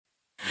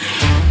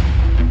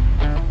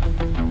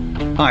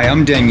Hi,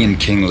 I'm Damien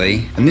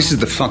Kingley, and this is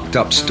the fucked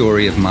up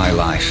story of my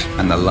life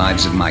and the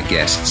lives of my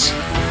guests.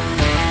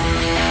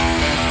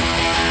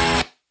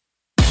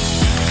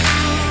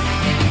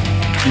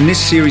 In this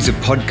series of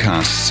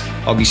podcasts,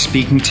 I'll be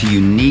speaking to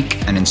unique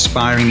and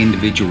inspiring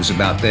individuals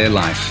about their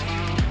life,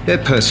 their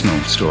personal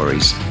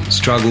stories,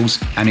 struggles,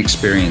 and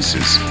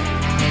experiences.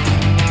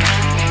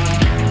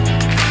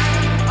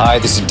 Hi,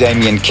 this is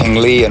Damien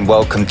Kingley, and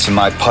welcome to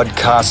my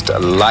podcast,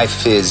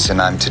 Life Is,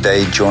 and I'm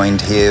today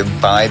joined here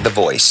by The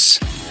Voice.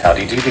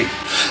 Howdy doody.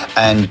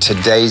 And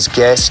today's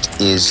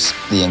guest is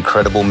the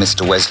incredible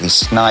Mr. Wesley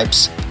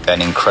Snipes.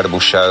 An incredible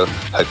show.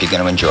 Hope you're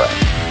going to enjoy it.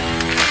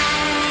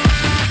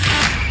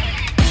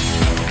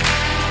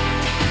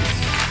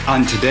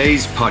 On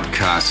today's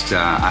podcast,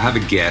 I have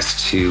a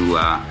guest who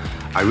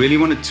I really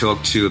want to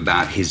talk to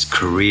about his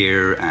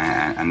career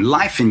and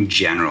life in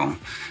general,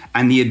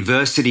 and the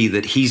adversity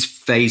that he's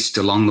faced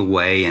along the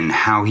way and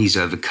how he's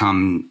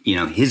overcome,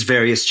 his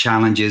various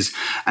challenges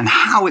and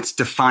how it's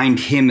defined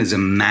him as a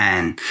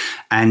man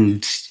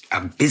and a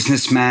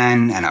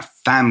businessman and a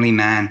family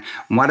man,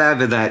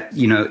 whatever that,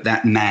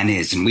 that man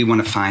is. And we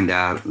want to find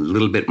out a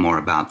little bit more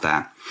about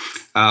that.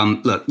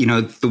 Look,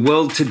 the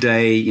world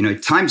today,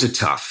 times are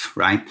tough,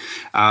 right?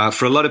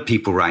 For a lot of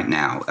people right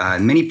now.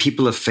 Many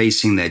people are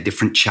facing their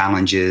different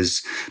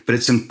challenges, but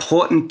it's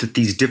important that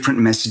these different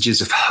messages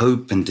of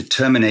hope and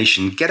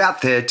determination get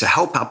out there to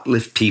help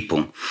uplift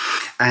people.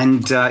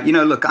 And,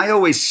 look, I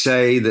always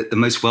say that the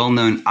most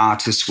well-known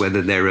artists,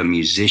 whether they're a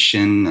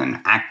musician,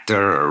 an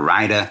actor, a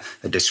writer,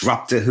 a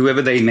disruptor,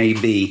 whoever they may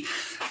be,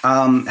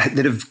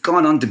 that have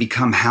gone on to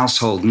become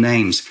household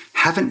names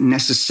haven't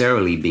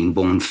necessarily been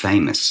born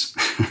famous.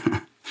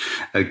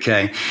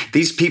 Okay.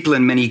 These people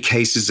in many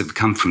cases have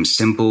come from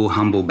simple,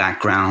 humble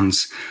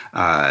backgrounds.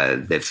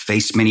 They've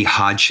faced many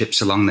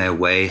hardships along their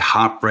way,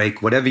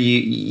 heartbreak, whatever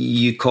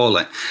you call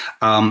it.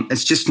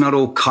 It's just not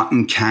all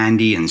cotton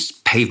candy and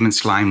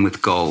pavements lined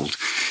with gold.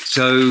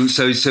 So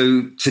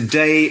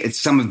today it's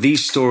some of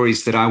these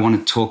stories that I want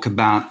to talk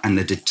about and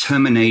the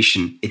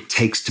determination it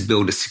takes to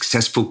build a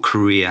successful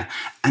career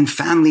and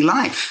family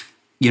life.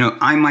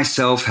 I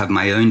myself have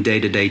my own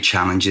day-to-day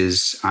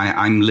challenges.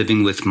 I'm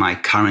living with my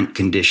current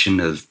condition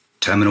of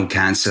terminal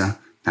cancer.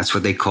 That's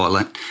what they call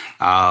it.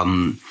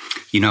 I'm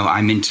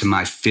into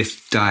my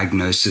 5th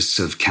diagnosis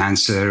of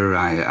cancer.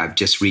 I've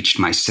just reached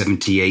my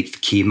 78th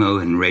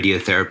chemo and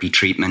radiotherapy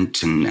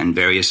treatment and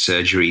various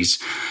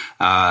surgeries.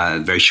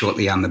 Very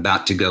shortly, I'm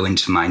about to go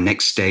into my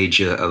next stage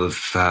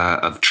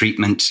of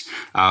treatment.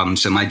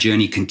 So my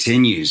journey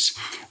continues.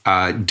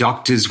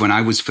 Doctors, when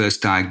I was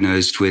first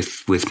diagnosed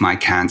with my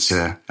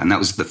cancer, and that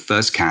was the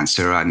first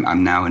cancer,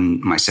 I'm now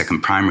in my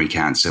second primary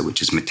cancer,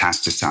 which is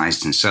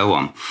metastasized and so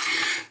on.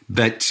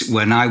 But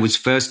when I was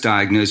first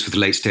diagnosed with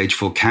late stage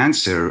 4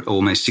 cancer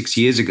almost 6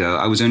 years ago,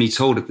 I was only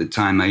told at the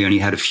time I only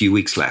had a few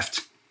weeks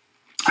left.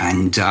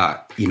 And,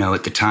 at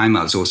the time,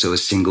 I was also a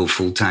single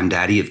full-time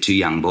daddy of 2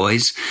 young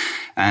boys.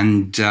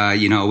 And, I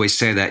always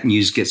say that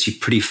news gets you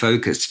pretty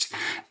focused.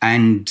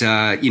 And,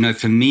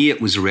 for me,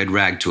 it was a red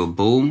rag to a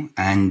bull.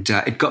 And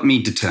it got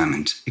me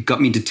determined. It got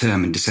me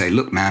determined to say,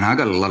 look, man, I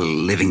got a lot of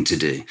living to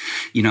do.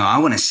 I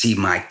want to see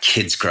my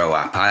kids grow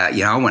up. I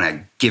want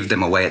to give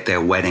them away at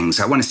their weddings.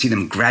 I want to see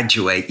them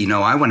graduate.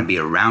 I want to be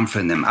around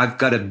for them. I've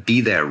got to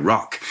be their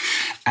rock.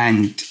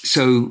 And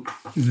so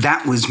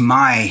that was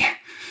my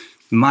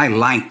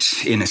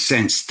light, in a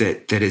sense,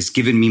 that has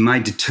given me my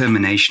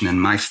determination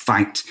and my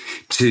fight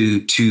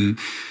to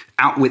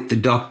outwit the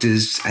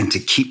doctors and to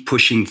keep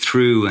pushing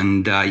through.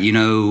 And,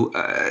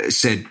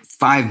 said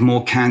 5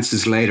 more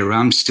cancers later,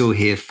 I'm still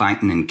here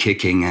fighting and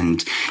kicking.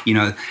 And,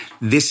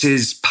 this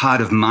is part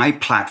of my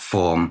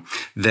platform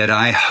that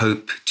I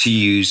hope to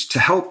use to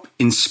help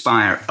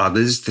inspire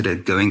others that are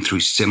going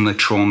through similar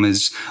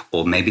traumas,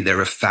 or maybe they're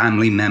a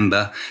family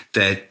member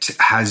that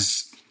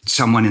has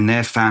someone in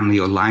their family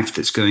or life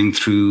that's going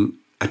through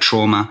a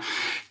trauma,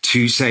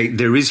 to say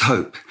there is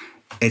hope.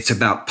 It's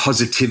about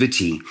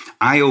positivity.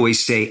 I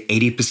always say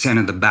 80%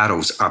 of the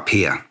battle's up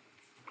here.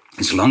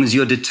 As long as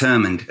you're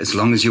determined, as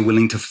long as you're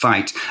willing to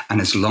fight,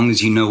 and as long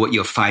as you know what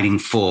you're fighting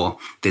for,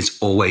 there's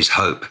always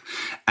hope.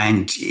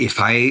 And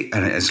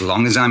as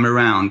long as I'm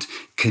around,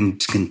 can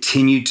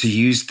continue to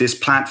use this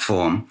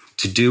platform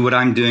to do what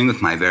I'm doing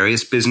with my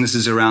various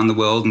businesses around the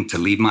world and to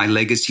leave my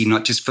legacy,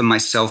 not just for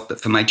myself,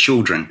 but for my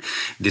children.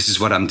 This is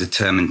what I'm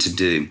determined to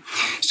do.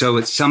 So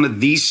it's some of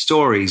these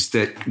stories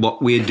that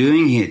what we're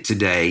doing here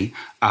today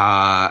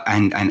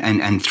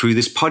and through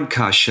this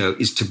podcast show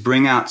is to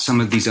bring out some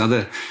of these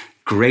other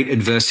great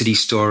adversity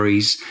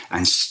stories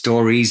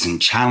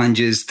and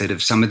challenges that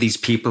of some of these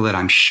people that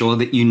I'm sure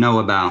that you know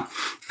about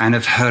and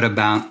have heard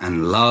about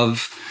and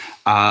love.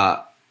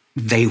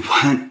 They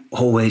weren't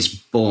always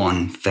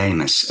born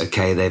famous,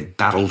 okay? They've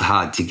battled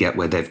hard to get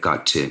where they've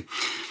got to.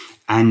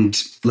 And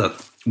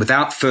look,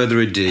 without further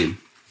ado,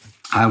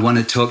 I want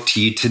to talk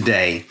to you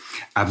today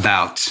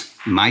about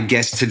my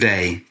guest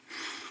today,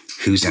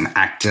 who's an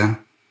actor,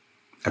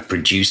 a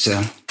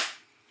producer,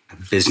 a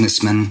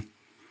businessman,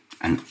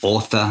 an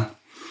author,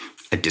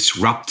 a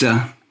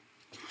disruptor,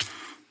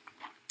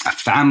 a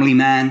family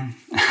man,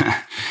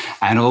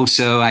 and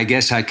also, I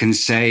guess I can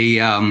say,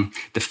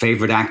 the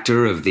favorite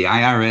actor of the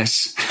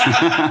IRS.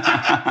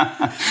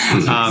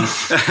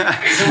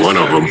 One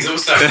of them.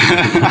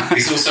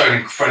 He's also an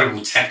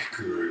incredible tech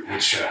guru,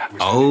 which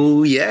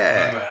oh,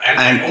 yeah.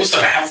 And also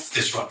a health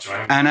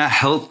disruptor. And a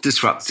health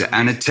disruptor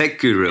and a tech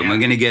guru. Yeah. And we're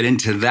going to get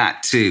into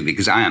that too,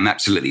 because I am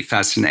absolutely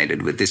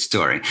fascinated with this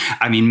story.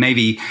 I mean,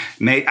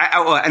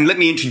 and let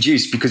me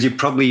introduce, because you're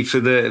probably, for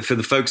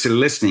the folks that are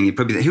listening, you're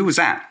probably, who was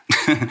that?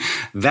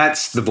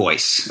 That's the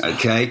voice,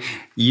 okay?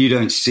 You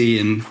don't see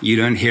him, you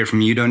don't hear from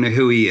him, you don't know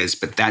who he is,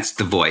 but that's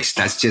the voice.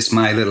 That's just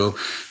my little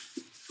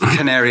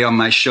canary on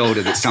my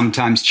shoulder that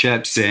sometimes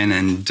chirps in,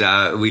 and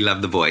we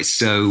love the voice.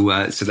 So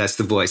that's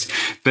the voice.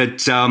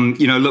 But,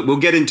 look, we'll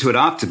get into it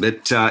after.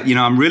 But,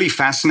 I'm really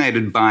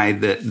fascinated by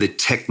the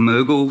tech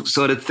mogul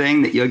sort of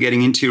thing that you're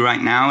getting into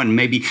right now. And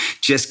maybe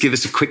just give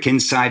us a quick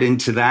insight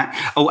into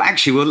that. Oh,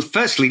 actually, well,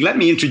 firstly, let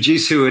me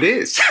introduce who it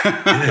is.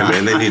 Yeah,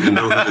 man, they need to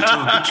know who they're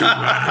talking to,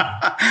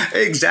 man.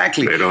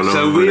 Exactly. They don't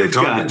know who they're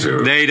talking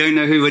to. They don't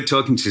know who we're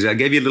talking to. I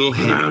gave you a little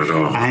hint. Not at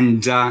all.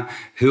 And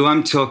who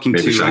I'm talking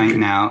to right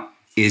now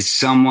is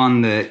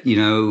someone that,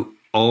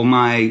 all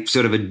my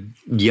sort of a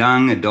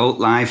young adult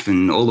life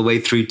and all the way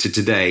through to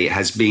today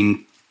has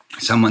been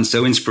someone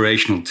so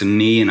inspirational to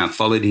me, and I've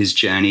followed his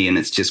journey, and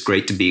it's just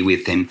great to be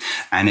with him.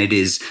 And it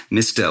is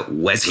Mr.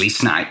 Wesley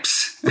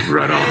Snipes.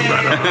 Right on.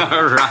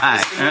 All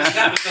right.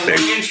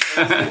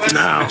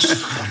 Now,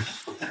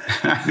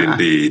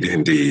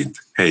 indeed.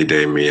 Hey,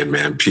 Damien,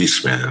 man.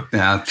 Peace, man.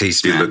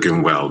 Peace, man. You're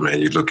looking well, man.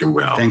 You're looking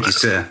well. Thank you,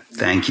 sir.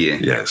 Thank you.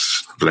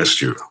 Yes.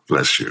 Bless you.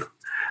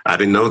 I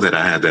didn't know that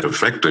I had that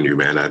effect on you,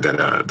 man.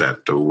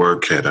 That the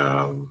work had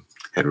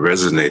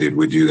resonated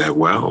with you that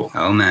well.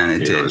 Oh man, it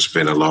did. It's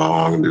been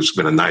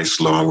a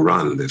nice long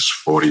run. This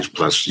 40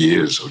 plus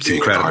years of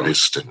being an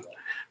artist and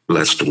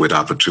blessed with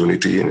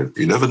opportunity. And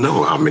you never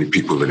know how many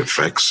people it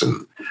affects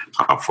and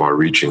how far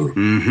reaching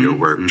your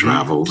work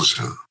travels.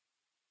 And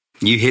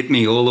you hit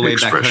me all the way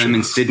back home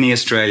in Sydney,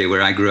 Australia,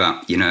 where I grew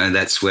up.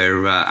 That's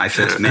where I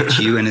first met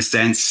you in a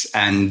sense.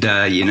 And,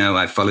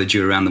 I followed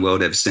you around the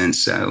world ever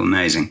since. So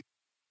amazing.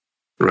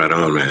 Right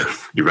on, man.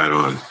 You're right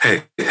on.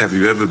 Hey, have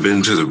you ever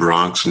been to the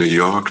Bronx, New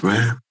York,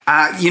 man?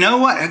 You know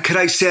what? Could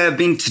I say I've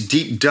been to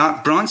deep,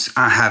 dark Bronx?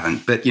 I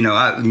haven't. But,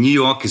 New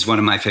York is one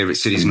of my favorite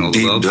cities in all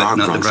the world. Deep, dark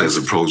but not Bronx the as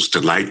opposed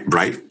to light,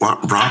 bright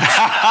Bronx?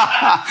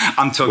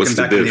 I'm talking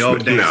back in the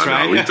old days,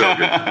 right? No, we're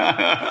talking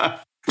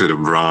to the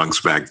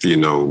Bronx back,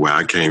 where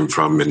I came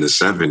from in the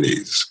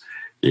 70s.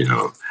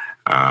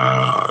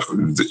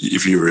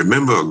 If you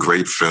remember a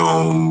great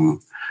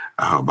film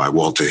by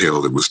Walter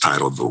Hill that was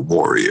titled The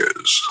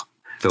Warriors.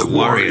 The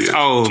Warriors.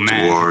 Oh,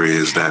 man. The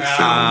Warriors, that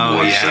film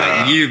was...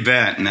 yeah. You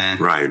bet, man.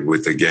 Right,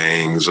 with the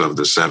gangs of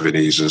the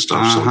 70s and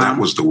stuff. So that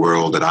was the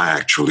world that I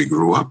actually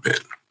grew up in.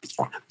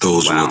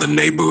 Those were the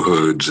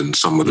neighborhoods and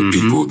some of the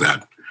people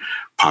that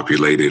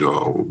populated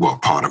or were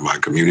part of my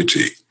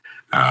community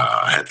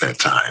at that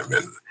time.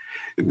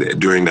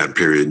 And during that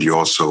period,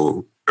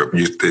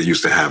 they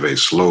used to have a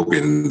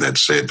slogan that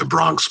said the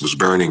Bronx was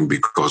burning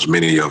because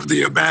many of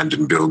the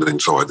abandoned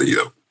buildings or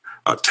the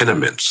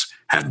tenements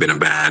had been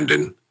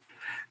abandoned,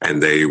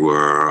 and they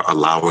were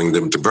allowing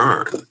them to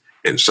burn.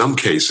 In some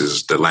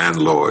cases, the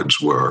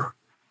landlords were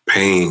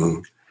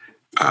paying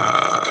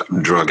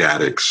drug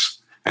addicts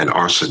and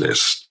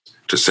arsonists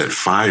to set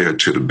fire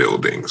to the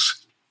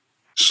buildings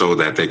so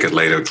that they could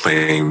later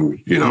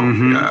claim,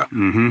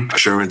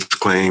 insurance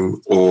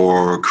claim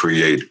or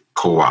create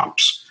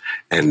co-ops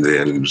and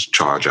then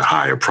charge a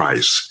higher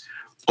price,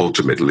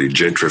 ultimately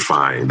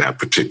gentrifying that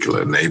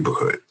particular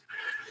neighborhood.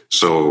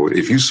 So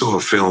if you saw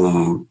a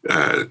film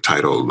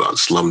titled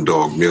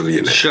Slumdog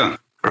Millionaire, sure,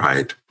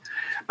 right?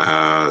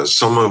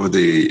 Some of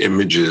the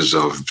images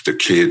of the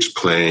kids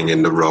playing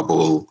in the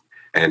rubble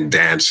and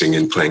dancing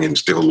and playing and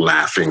still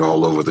laughing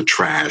all over the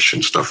trash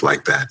and stuff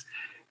like that,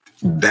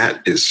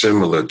 that is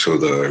similar to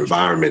the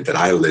environment that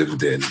I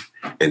lived in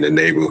the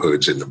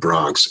neighborhoods in the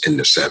Bronx in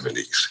the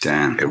 70s.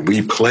 Damn. And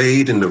we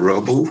played in the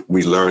rubble.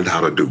 We learned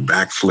how to do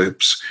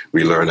backflips.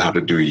 We learned how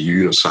to do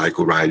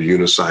ride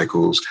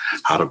unicycles,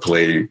 how to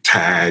play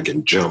tag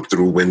and jump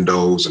through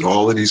windows and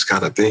all of these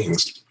kind of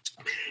things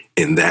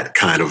in that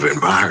kind of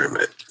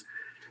environment,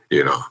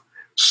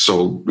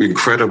 So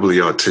incredibly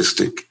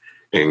artistic,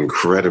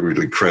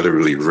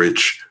 incredibly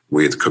rich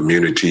with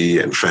community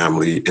and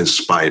family in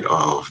spite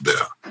of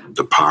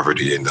the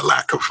poverty and the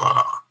lack of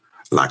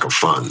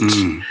funds,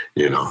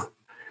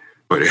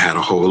 But it had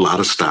a whole lot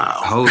of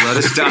style.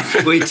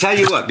 Well, tell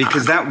you what,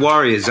 because that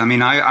Warriors, I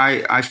mean,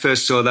 I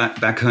first saw that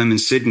back home in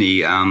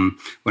Sydney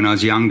when I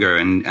was younger,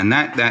 and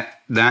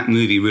that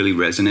movie really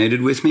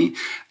resonated with me.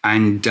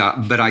 And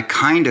but I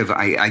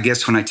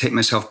guess when I take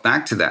myself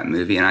back to that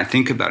movie and I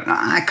think about it,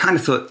 I kind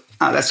of thought,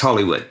 oh, that's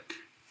Hollywood.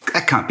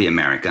 That can't be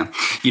America.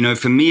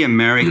 For me,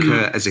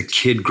 America as a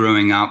kid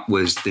growing up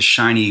was the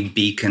shiny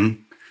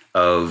beacon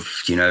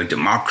of,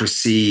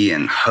 democracy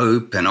and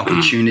hope and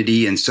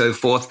opportunity and so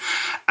forth.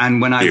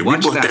 And when I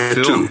watched that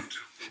film,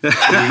 You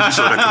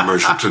saw that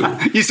commercial too.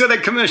 You saw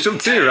that commercial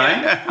too,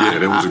 right? Yeah,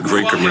 that was a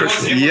great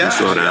commercial. Yeah. You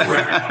saw that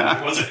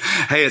one. Was it?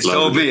 Hey, it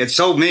sold me. It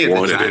sold me at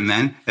the time,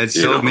 man. It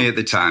sold me at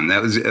the time.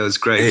 It was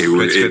great. Hey,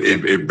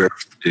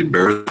 it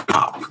birthed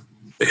pop,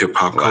 the hip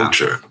hop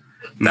culture.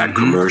 That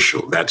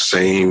commercial, that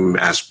same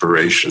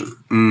aspiration,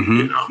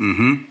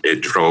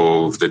 it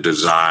drove the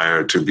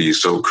desire to be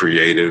so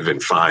creative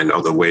and find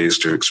other ways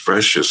to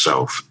express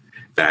yourself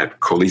that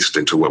coalesced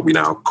into what we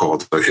now call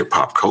the hip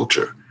hop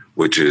culture,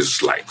 which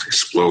is like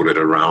exploded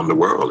around the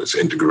world. It's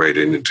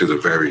integrated into the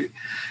very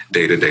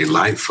day-to-day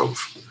life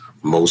of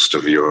most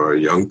of your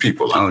young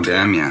people around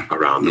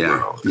the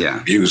world.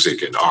 Yeah.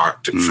 Music and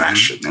art and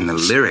fashion. And the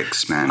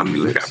lyrics, man. I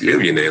mean, we got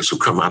billionaires who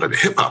come out of the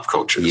hip hop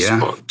culture.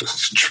 Yeah. This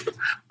is true.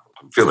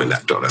 Feeling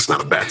that though, that's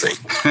not a bad thing.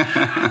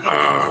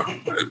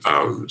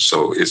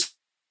 So it's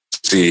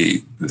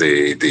the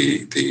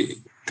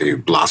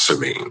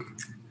blossoming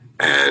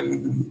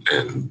and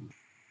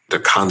the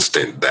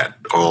constant that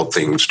all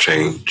things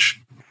change,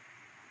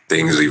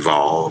 things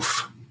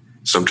evolve.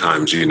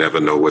 Sometimes you never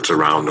know what's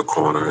around the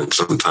corner, and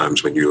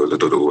sometimes when you're a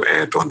little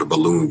ant on the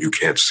balloon, you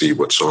can't see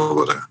what's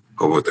over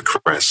the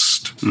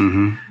crest,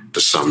 the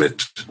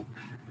summit.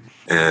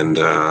 And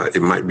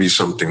it might be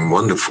something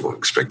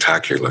wonderful,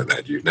 spectacular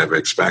that you never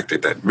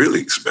expected, that really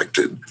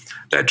expected,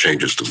 that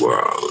changes the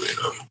world,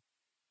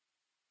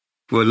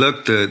 Well,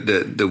 look,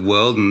 the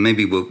world, and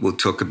maybe we'll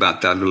talk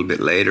about that a little bit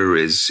later,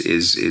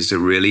 is a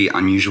really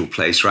unusual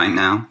place right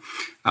now.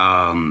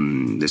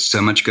 There's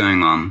so much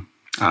going on,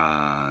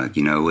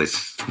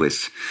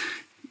 with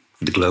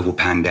the global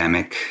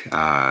pandemic,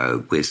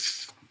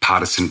 with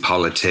partisan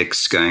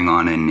politics going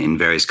on in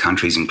various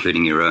countries,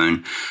 including your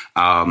own.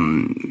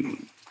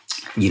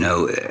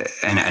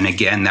 And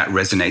again, that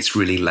resonates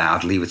really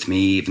loudly with me,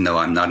 even though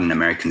I'm not an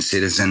American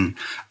citizen.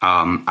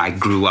 I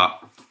grew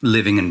up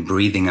living and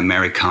breathing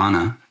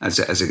Americana as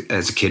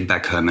a kid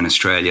back home in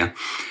Australia.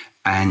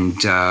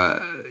 And,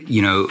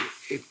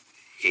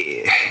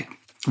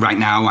 right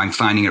now I'm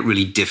finding it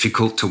really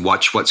difficult to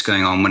watch what's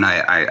going on when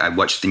I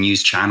watch the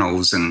news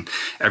channels and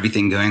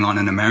everything going on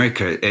in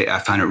America. I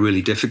find it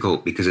really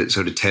difficult because it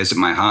sort of tears at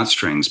my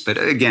heartstrings. But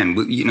again,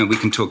 we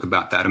can talk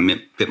about that a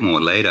bit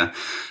more later.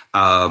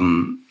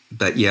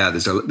 But yeah,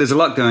 there's a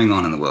lot going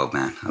on in the world,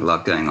 man. A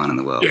lot going on in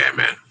the world. Yeah,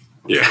 man.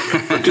 Yeah.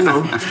 But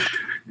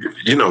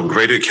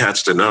greater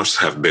cats than us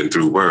have been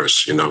through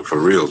worse, for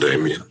real,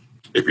 Damien.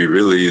 If you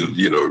really,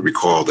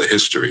 recall the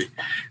history,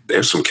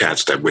 there's some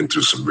cats that went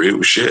through some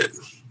real shit.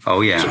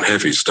 Oh, yeah. Some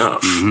heavy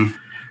stuff.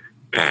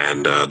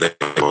 And they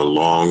for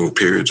long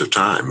periods of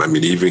time. I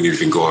mean,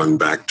 even going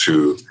back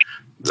to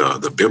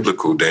the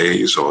biblical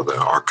days or the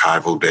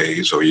archival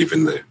days or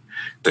even the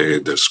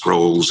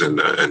scrolls and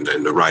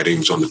the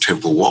writings on the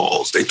temple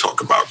walls, they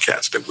talk about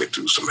cats that went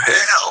through some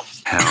hell.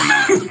 Hell,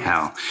 man,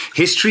 hell.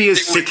 History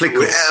is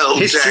cyclical.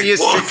 History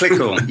is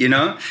cyclical,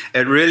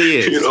 It really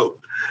is.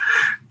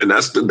 And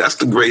that's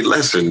the great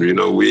lesson.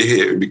 We're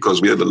here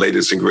because we are the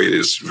latest and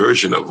greatest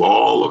version of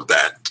all of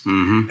that.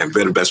 And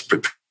better best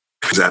prepared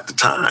at the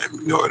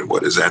time, and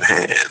what is at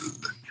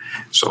hand.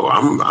 So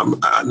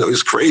I know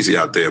it's crazy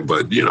out there,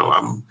 but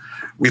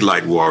we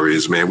like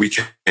warriors, man. We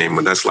came,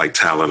 and that's like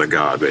Talon of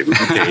God, baby. We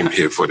came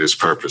here for this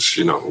purpose.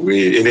 It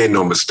ain't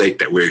no mistake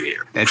that we're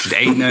here. It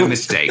ain't no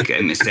mistake.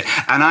 And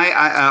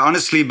I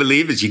honestly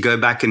believe as you go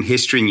back in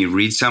history and you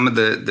read some of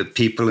the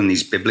people in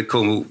these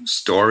biblical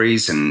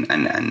stories and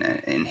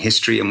in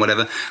history and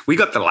whatever, we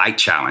got the light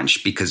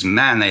challenge because,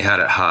 man, they had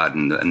it hard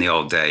in the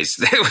old days.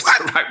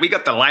 We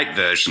got the light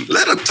version.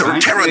 Let a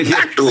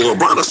pterodactyl or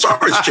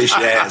brontosaurus chase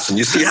your ass and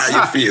you see how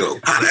you feel.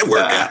 How that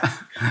work out?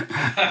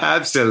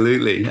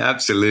 Absolutely. You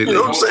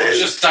know what I'm saying?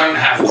 Just don't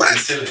have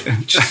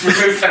penicillin. Just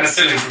remove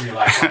penicillin from your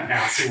life right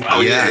now. See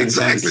what yeah,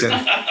 exactly.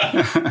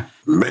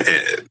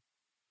 Man.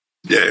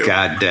 Yeah.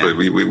 God damn. But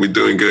we're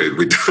doing good.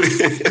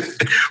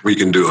 We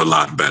can do a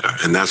lot better.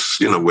 And that's,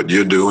 what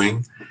you're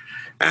doing.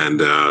 And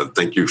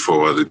thank you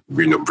for,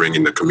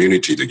 bringing the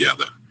community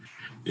together.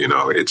 It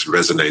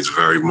resonates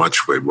very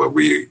much with what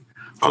we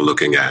are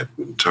looking at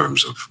in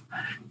terms of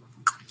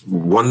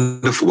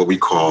wonderful, what we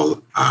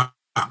call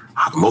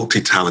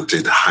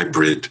multi-talented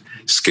hybrid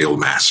skill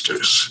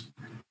masters,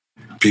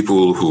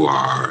 people who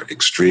are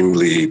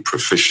extremely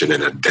proficient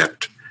and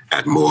adept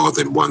at more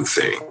than one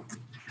thing,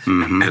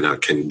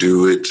 and can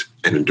do it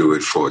and do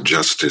it for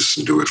justice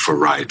and do it for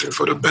right and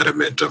for the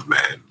betterment of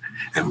man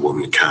and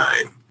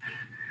womankind.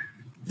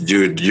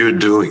 You're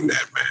doing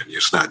that, man.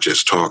 It's not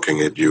just talking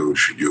it, you're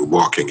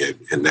walking it,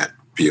 and that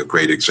be a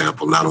great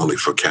example, not only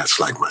for cats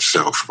like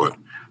myself, but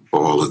for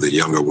all of the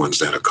younger ones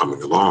that are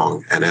coming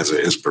along, and as an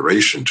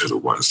inspiration to the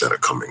ones that are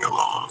coming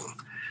along,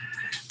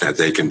 that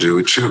they can do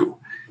it too.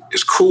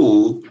 It's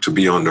cool to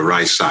be on the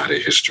right side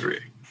of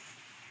history.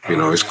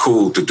 It's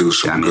cool to do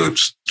some good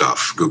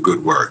stuff,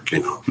 good work,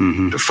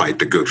 to fight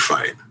the good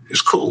fight.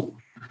 It's cool,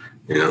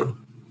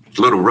 It's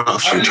a little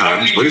rough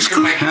sometimes, but it's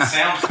cool.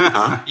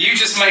 You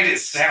just made it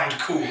sound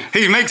cool.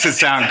 He makes it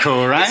sound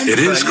cool, right? It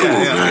is cool,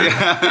 man.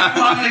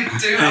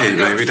 Hey,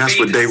 baby, that's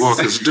what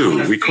daywalkers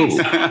do. We cool.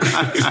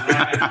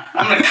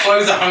 I'm going to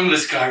clothe a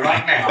homeless guy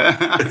right now.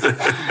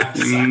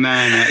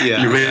 Man,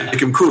 you make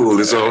him cool.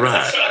 It's all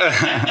right.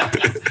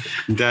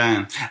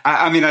 Damn.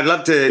 I mean, I'd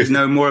love to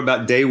know more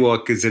about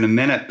daywalkers in a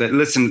minute, but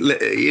listen,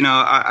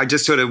 I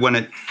just sort of want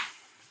to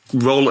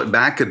roll it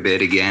back a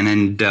bit again,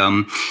 and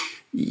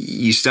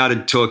you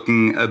started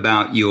talking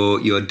about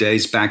your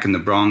days back in the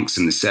Bronx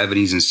in the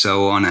 70s and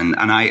so on. And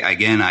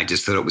I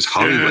just thought it was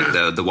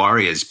Hollywood, the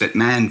Warriors. But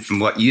man, from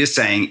what you're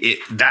saying,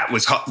 that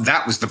was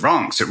the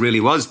Bronx. It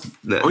really was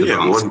the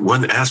Bronx.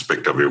 One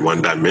aspect of it,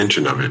 one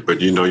dimension of it. But,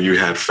 you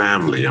had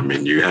family. I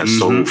mean, you had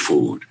soul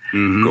food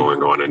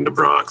going on in the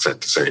Bronx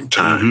at the same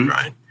time,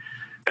 right?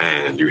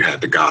 And you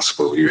had the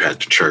gospel, you had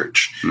the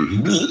church.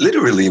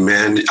 Literally,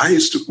 man,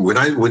 when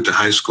I went to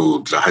high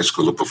school, the High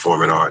School of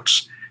Performing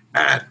Arts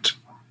at,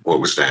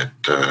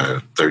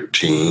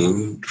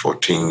 13,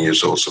 14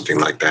 years old, something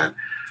like that,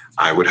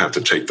 I would have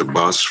to take the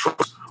bus from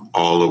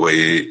all the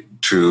way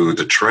to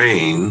the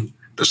train,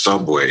 the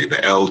subway,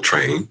 the L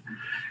train,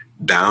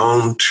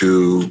 down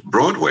to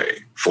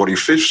Broadway,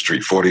 45th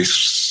Street,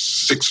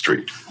 46th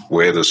Street,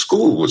 where the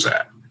school was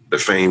at. The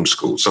Fame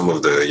School. Some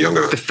of the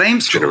younger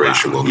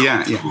generation will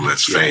know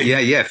that's Fame.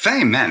 Yeah,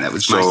 Fame, man. That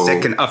was my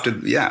second after,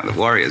 the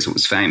Warriors. It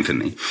was Fame for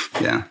me.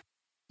 Yeah.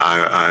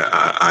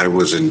 I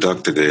was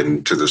inducted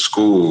into the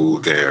school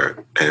there,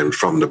 and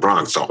from the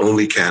Bronx, the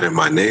only cat in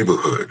my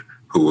neighborhood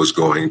who was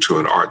going to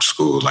an art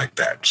school like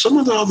that. Some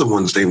of the other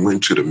ones, they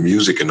went to the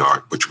Music and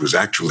Art, which was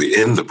actually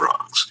in the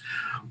Bronx.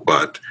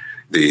 But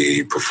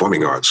the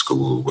Performing Arts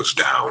School was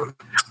down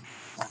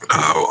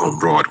in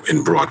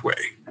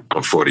Broadway,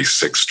 on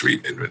 46th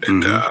Street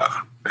in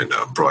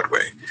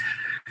Broadway.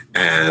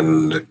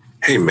 And,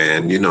 hey,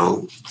 man,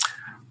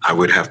 I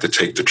would have to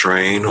take the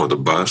train or the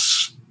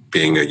bus,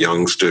 being a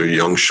young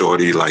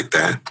shorty like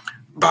that,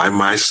 by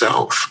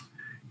myself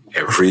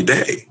every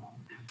day.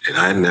 And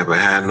I never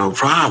had no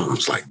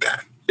problems like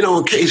that.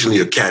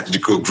 Occasionally a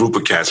group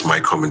of cats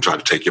might come and try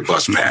to take your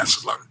bus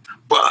pass.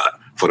 But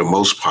for the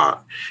most part,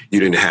 you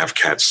didn't have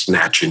cats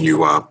snatching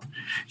you up.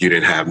 You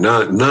didn't have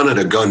none of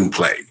the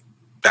gunplay.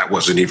 That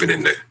wasn't even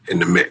in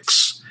the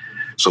mix.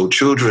 So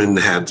children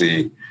had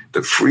the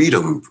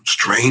freedom,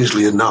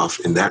 strangely enough,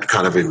 in that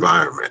kind of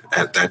environment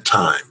at that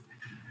time,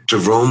 to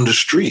roam the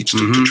streets,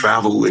 to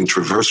travel and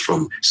traverse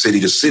from city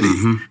to city,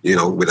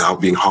 without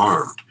being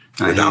harmed,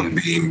 without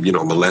being,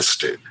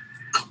 molested,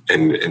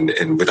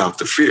 and without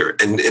the fear.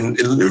 And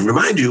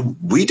remind you,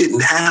 we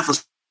didn't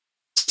have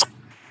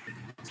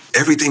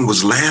everything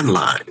was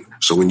landline.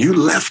 So when you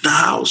left the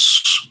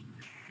house,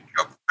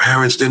 your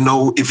parents didn't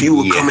know if you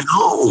were coming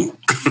home.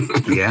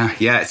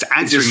 It's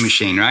answering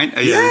machine, right?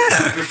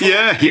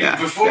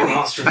 Before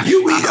answering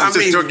machine. I was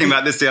just talking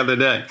about this the other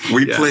day.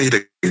 We played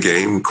a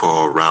game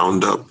called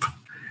Roundup,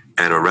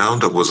 and a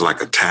Roundup was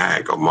like a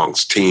tag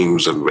amongst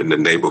teams in the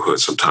neighborhood.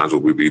 Sometimes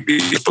it would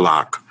be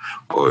block,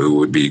 or it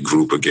would be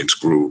group against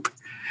group.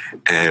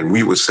 And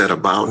we would set a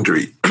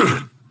boundary,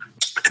 and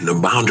the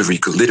boundary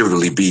could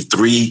literally be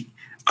three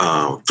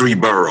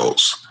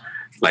boroughs.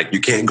 Like, you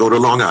can't go to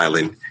Long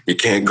Island, you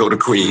can't go to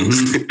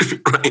Queens,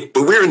 right?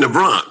 But we're in the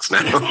Bronx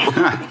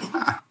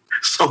now.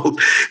 So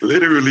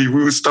literally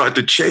we would start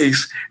to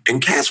chase,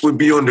 and cats would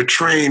be on the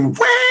train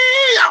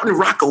way out in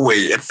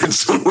Rockaway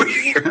somewhere.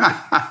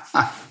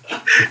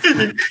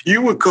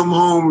 You would come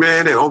home,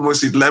 man, at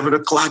almost 11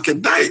 o'clock at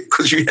night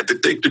because you had to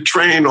take the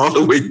train all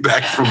the way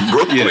back from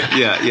Brooklyn.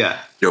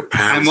 Yeah. Your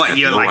parents. And what,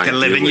 you're like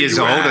 11 years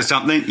old or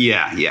something?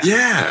 Yeah.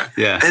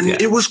 And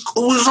it was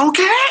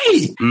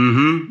okay.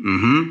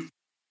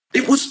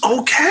 It was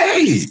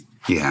okay.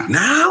 Yeah.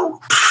 Now,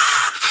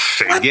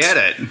 forget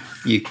it.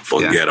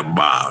 Forget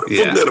about it.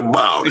 Forget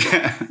about it.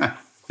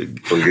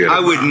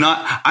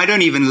 I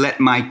don't even let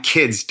my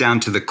kids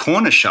down to the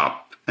corner shop.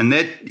 And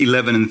they're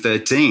 11 and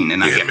 13.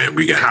 And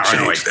we got to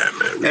change that,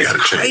 man. That's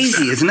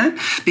crazy, isn't it?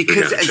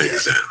 Because,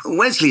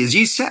 Wesley, as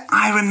you said,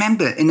 I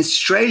remember in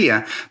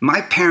Australia, my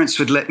parents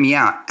would let me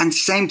out. And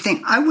same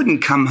thing, I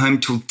wouldn't come home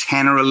till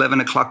 10 or 11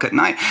 o'clock at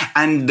night.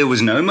 And there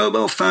was no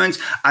mobile phones.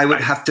 I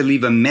would have to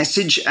leave a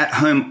message at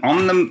home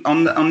on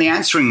the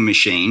answering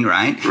machine,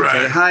 right?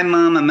 Say, hi,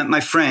 Mom, I'm at my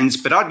friends.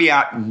 But I'd be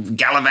out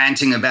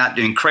gallivanting about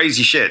doing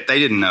crazy shit. They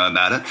didn't know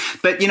about it.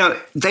 But,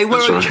 they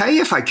were okay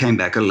if I came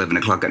back at 11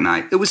 o'clock at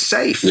night. It was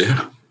safe.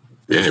 Yeah,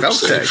 it felt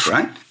was safe,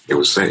 right? It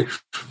was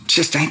safe.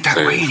 Just ain't that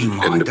way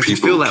anymore. And the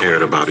people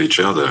cared about each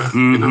other,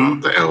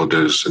 the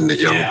elders and the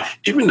young,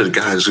 even the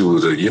guys who were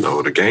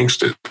the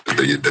gangsters,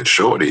 the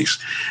shorties,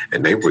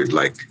 and they would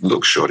like,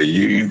 look, shorty,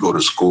 you go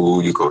to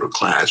school, you go to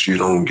class, you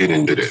don't get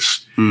into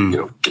this,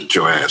 get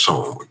your ass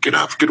home, get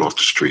off the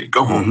street,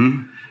 go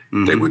home.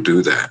 They would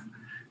do that.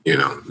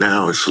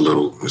 Now it's a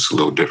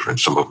little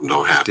different. Some of them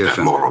don't have that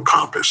moral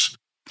compass.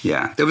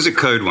 Yeah, there was a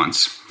code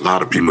once. A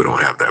lot of people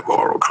don't have that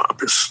moral compass.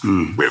 purpose.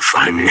 We're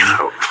finding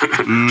out.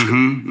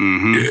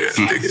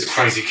 It's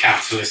crazy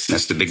capitalist.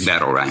 That's the big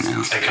battle right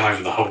now. Taking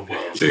over the whole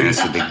world.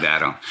 That's the big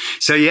battle.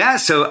 So you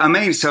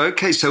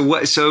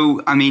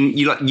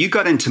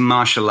got into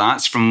martial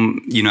arts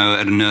from,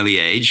 at an early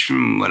age,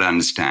 from what I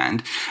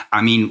understand.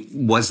 I mean,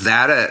 was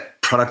that a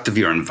product of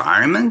your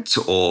environment,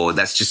 or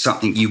that's just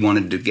something you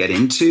wanted to get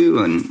into?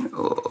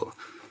 Or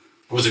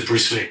was it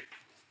Bruce Lee?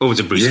 Oh, was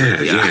it Bruce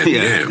Lee?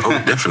 Yeah.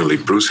 Oh, definitely.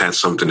 Bruce had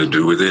something to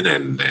do with it,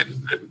 and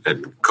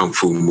Kung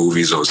Fu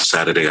movies on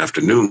Saturday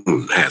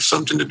afternoon had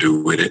something to do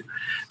with it.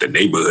 The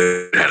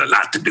neighborhood had a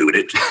lot to do with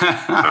it.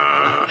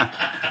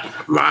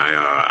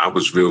 I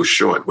was real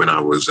short when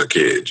I was a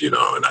kid, and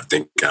I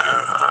think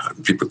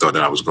people thought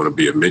that I was going to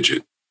be a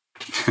midget.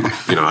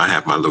 I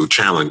had my little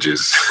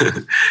challenges,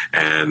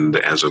 and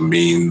as a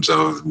means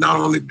of not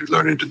only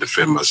learning to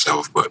defend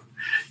myself, but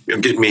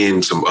get me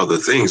in some other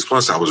things.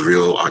 Plus, I was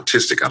real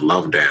artistic. I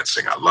love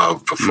dancing. I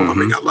love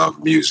performing. I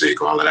love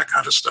music, all of that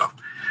kind of stuff.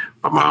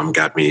 My mom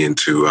got me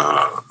into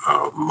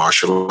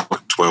martial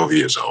art 12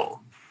 years old.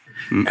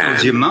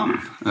 Was your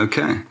mom?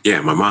 Okay.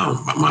 Yeah, my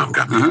mom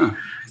got me.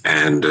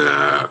 And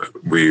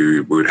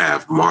we would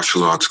have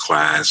martial arts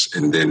class.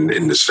 And then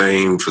in the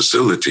same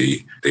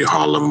facility, the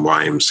Harlem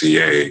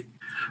YMCA,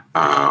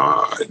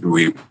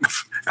 we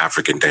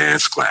African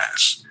dance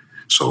class.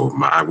 So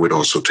I would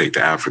also take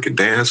the African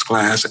dance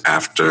class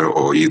after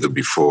or either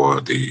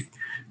before the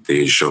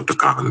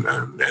Shotokan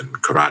and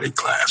karate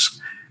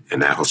class.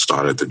 And that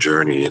started the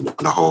journey and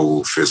the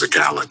whole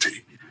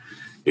physicality,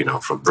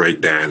 from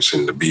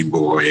breakdancing to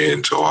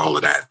b-boying to all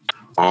of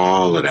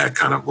that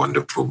kind of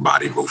wonderful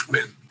body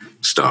movement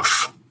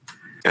stuff.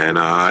 And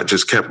I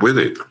just kept with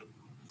it.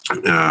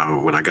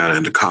 When I got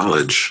into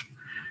college,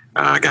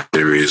 I got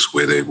serious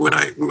with it when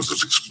I was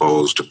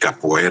exposed to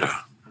capoeira.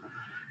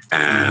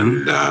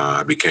 And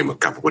I became a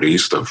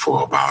capoeirista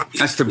for about...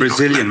 That's the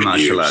Brazilian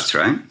martial arts,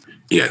 right?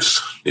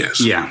 Yes.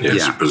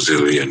 Yeah.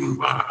 Brazilian,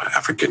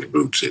 African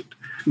roots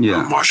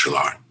martial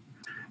art.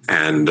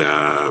 And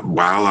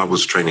while I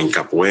was training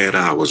capoeira,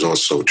 I was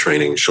also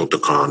training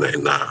Shotokan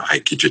and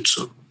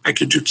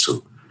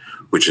Aikijutsu,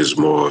 which is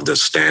more of the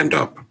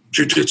stand-up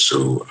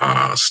jiu-jitsu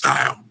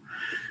style.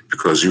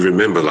 Because you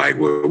remember, like,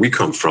 where we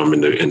come from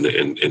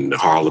in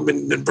Harlem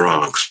and the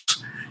Bronx,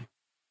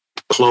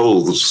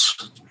 clothes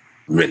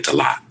meant a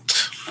lot.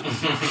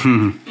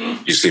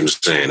 You see what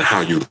I'm saying?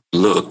 How you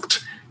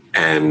looked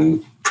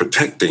and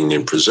protecting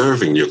and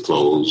preserving your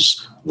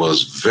clothes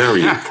was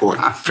very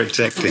important.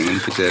 Protecting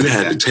and preserving. You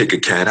had to take a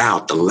cat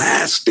out. The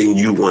last thing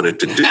you wanted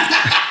to do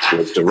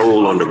was to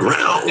roll on the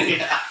ground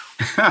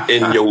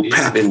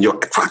in your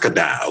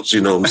crocodiles. You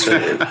know what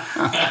I'm saying?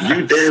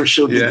 You damn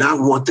sure did not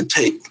want to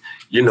take,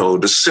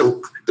 the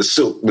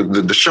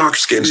shark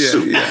skin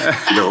suit,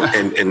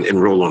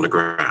 and roll on the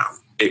ground.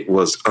 It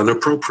was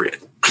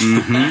inappropriate.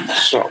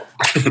 So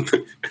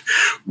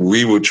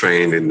we were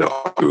trained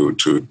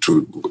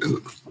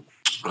to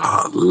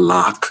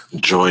lock,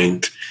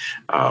 joint,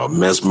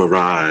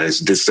 mesmerize,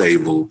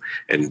 disable,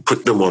 and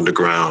put them on the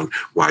ground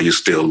while you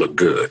still look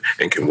good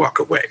and can walk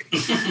away.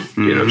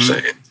 You know what I'm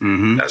saying?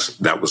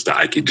 That was the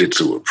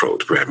Aikijutsu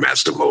approach.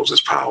 Grandmaster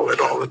Moses Powell and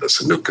all of the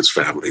Sanukas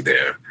family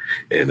there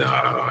in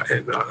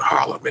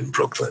Harlem and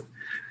Brooklyn.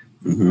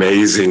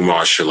 Amazing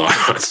martial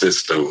arts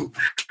system,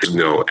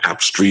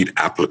 street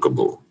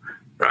applicable,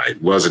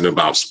 right? Wasn't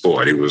about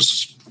sport. It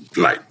was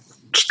like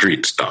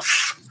street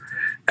stuff.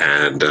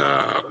 And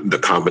the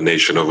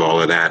combination of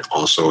all of that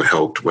also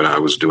helped what I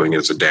was doing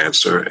as a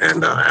dancer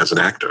and as an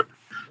actor.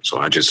 So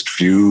I just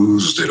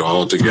fused it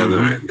all together.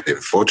 And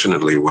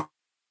fortunately, when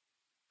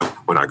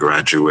I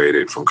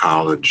graduated from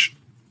college,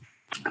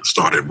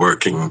 started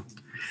working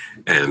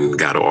and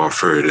got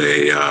offered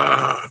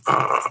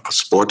a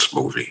sports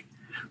movie,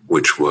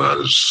 which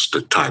was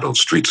the title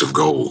Streets of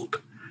Gold,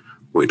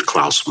 with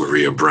Klaus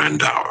Maria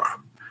Brandauer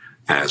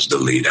as the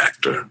lead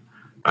actor.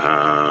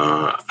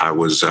 I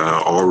was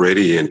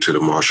already into the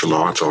martial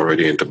arts,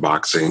 already into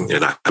boxing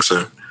and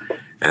acting,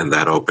 and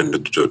that opened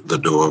the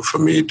door for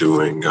me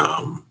doing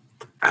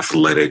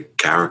athletic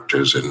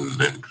characters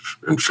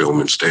in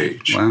film and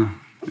stage. Wow.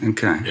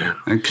 Okay. Yeah.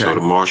 Okay. So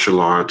the martial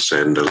arts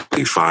and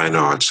the fine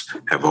arts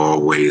have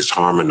always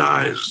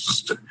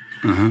harmonized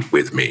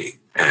with me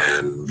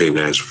and been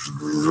as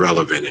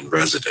relevant and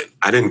resident.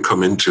 I didn't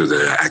come into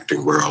the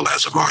acting world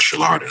as a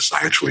martial artist.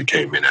 I actually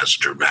came in as a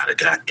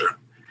dramatic actor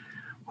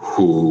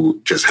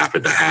who just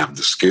happened to have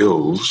the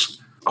skills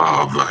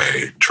of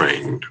a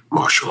trained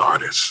martial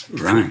artist,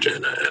 right,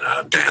 and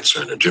a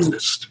dancer and a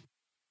gymnast.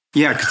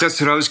 Yeah, because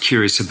that's what I was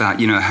curious about.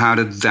 How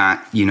did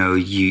that?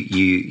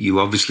 You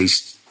obviously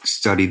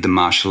studied the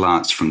martial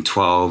arts from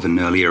 12, an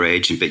earlier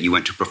age, but you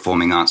went to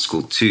performing arts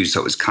school too.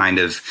 So it was kind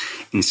of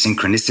in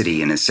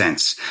synchronicity in a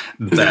sense.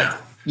 But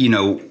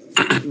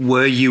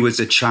were you as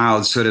a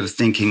child sort of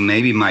thinking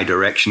maybe my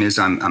direction is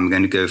I'm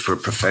going to go for a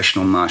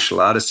professional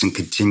martial artist and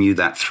continue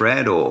that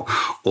thread, or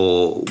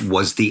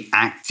was the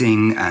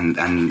acting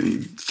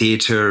and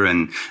theater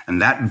and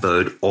that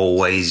bird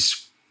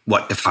always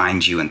what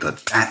defined you and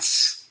thought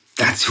that's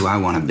that's who I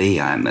want to be.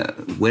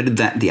 Where did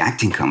the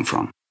acting come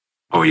from?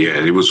 Oh,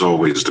 yeah, it was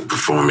always the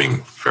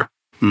performing.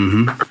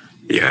 Mm-hmm.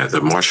 Yeah,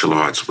 the martial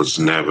arts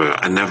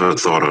I never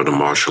thought of the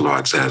martial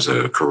arts as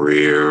a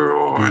career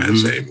or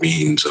as a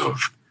means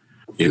of,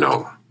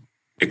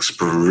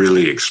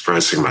 really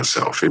expressing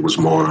myself. It was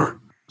more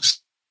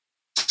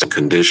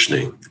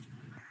conditioning.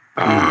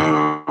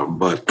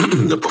 But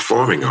the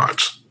performing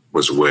arts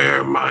was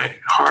where my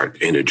heart,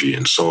 energy,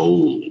 and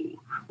soul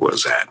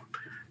was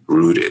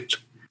rooted.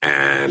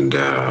 And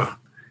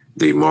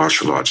the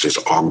martial arts just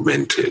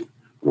augmented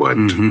what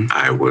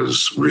I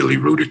was really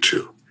rooted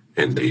to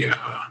in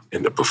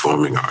the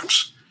performing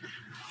arts.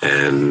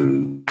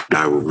 And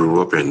I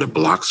grew up in the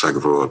blocks I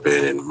grew up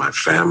in, and my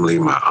family,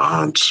 my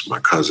aunts, my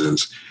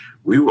cousins,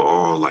 we were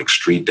all like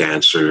street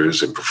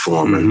dancers and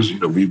performers.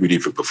 We would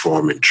even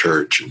perform in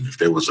church. And if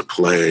there was a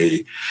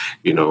play,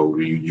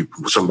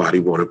 somebody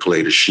want to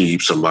play the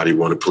sheep, somebody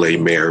want to play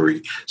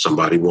Mary,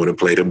 somebody want to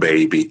play the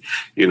baby.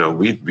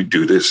 We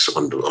do this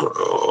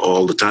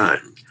all the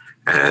time.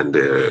 And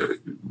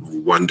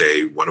one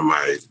day, one of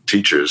my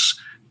teachers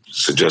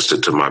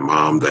suggested to my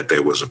mom that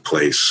there was a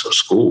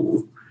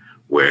school,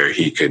 where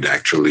he could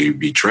actually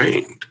be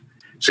trained,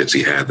 since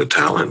he had the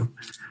talent,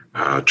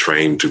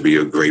 trained to be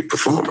a great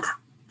performer,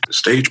 a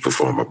stage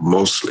performer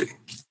mostly.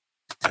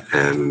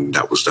 And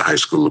that was the High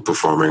School of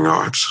Performing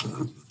Arts.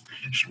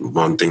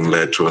 One thing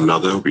led to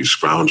another. We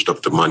scrounged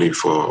up the money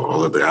for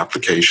all of the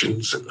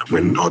applications, and I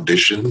went and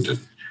auditioned, and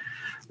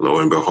lo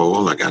and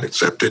behold, I got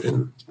accepted,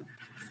 and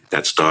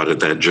that started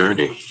that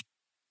journey.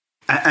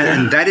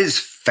 And that is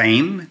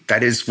Fame.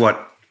 That is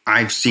what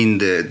I've seen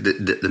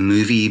the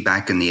movie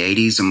back in the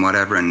 80s and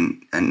whatever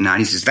and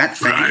 90s. Is that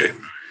Fame? Right.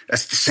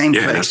 That's the same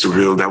place.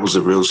 Yeah, that was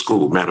a real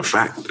school. Matter of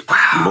fact,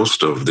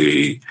 most of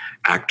the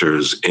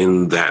actors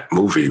in that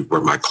movie were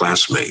my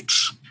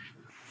classmates.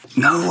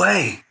 No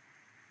way.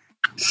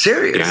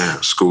 Serious?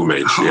 Yeah,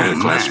 schoolmates.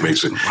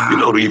 Classmates.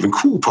 Wow. The even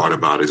cool part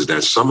about it is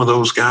that some of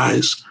those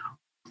guys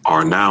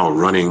are now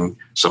running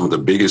some of the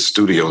biggest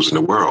studios in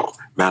the world.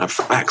 Matter of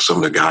fact, some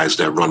of the guys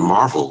that run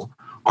Marvel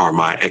are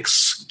my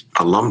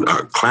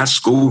class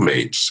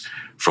schoolmates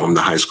from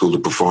the High School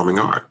of Performing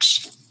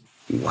Arts.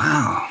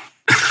 Wow.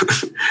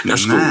 That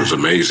school was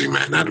amazing,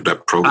 man.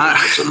 That program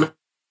was amazing.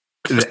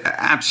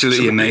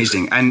 Absolutely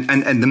amazing. And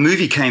the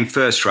movie came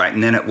first, right?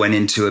 And then it went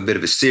into a bit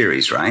of a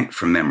series, right?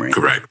 From memory.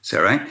 Correct. Is that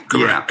right?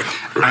 Correct.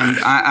 Yeah. Right.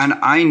 And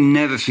I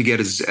never forget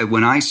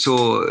when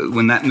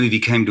that movie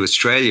came to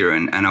Australia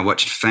and I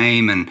watched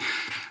Fame and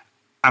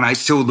I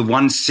saw the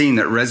one scene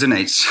that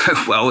resonates so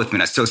well with me.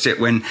 And I still see it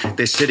when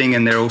they're sitting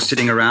and they're all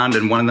sitting around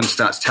and one of them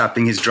starts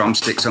tapping his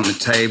drumsticks on the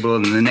table.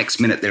 And the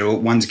next minute,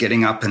 one's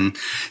getting up and,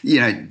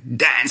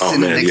 dancing. Oh,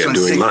 man,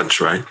 doing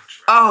lunch, right?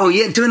 Oh,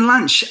 yeah, doing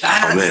lunch.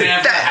 That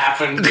never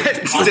happened.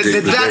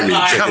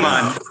 Come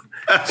on.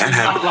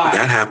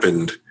 That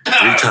happened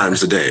 3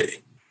 times a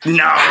day. No,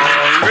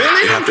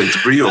 really? It happened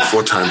 3 or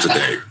 4 times a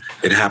day.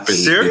 It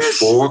happened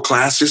before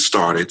classes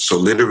started. So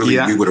literally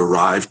we would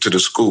arrive to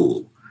the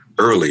school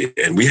early,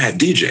 and we had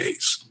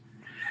DJs,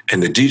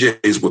 and the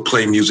DJs would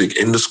play music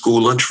in the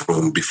school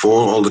lunchroom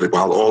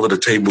while all of the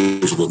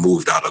tables were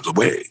moved out of the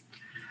way.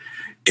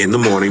 In the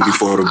morning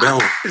before the bell.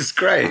 It's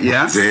great,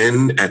 yeah.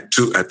 Then at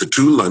the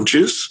two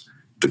lunches,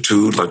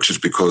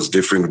 because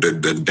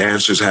the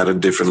dancers had a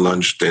different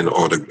lunch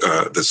or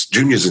the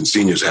juniors and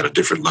seniors had a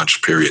different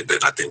lunch period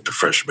than I think the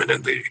freshmen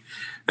and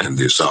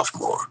the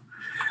sophomore,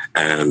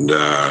 and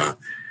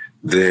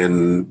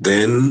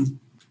then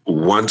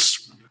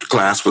once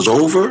class was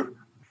over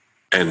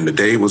and the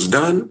day was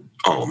done,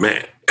 oh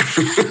man,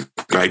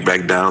 right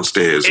back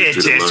downstairs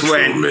into the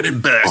lunchroom and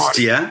it burst.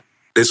 Yeah,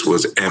 this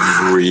was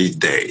every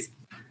day.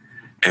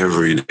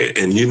 Every day.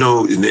 And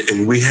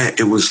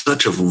it was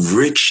such a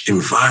rich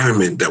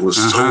environment that was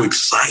so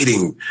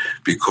exciting,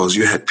 because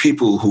you had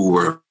people who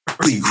were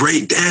really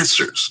great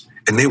dancers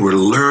and they were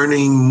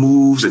learning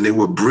moves and they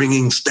were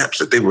bringing steps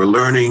that they were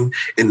learning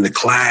in the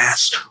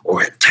class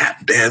or at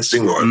tap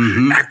dancing or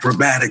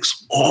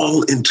acrobatics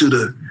all into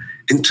the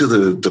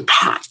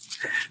pot,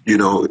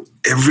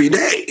 every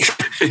day.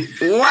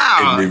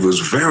 Wow. And it was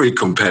very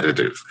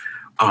competitive.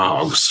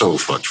 Oh, it was so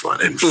much fun.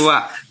 And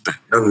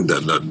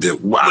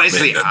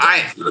Wesley,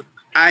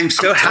 I'm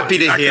so happy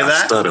to hear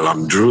that. Stutter.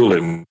 I'm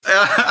drooling.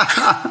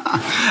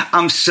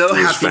 I'm so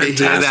happy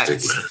to hear that. Man.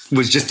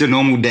 Was just a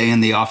normal day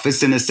in the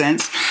office in a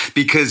sense,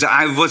 because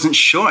I wasn't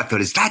sure. I thought,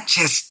 is that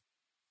just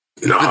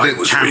No, it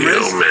was cameras?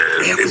 Real, man.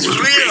 It was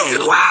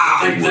real.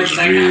 Wow. They have a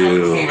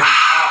performing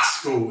arts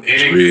school.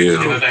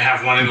 They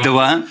have one in London. The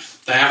what?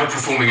 They have a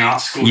performing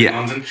arts school in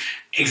London.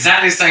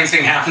 Exactly the same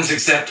thing happens,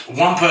 except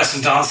one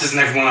person dances and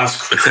everyone else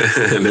cries.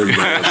 And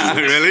everybody else.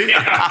 Really?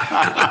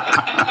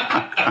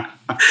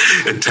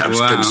 And taps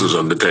pencils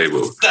on the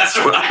table. That's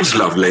right. Well, that was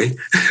lovely.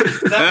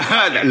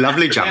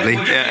 Lovely jubbly.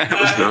 Yeah, that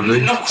was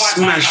lovely. Not quite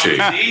smashing.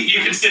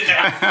 You can sit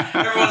down.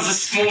 Everyone's a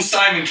small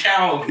Simon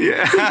Cowell.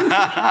 Yeah.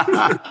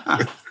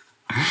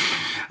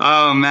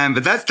 Oh man,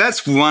 but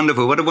that's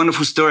wonderful. What a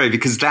wonderful story,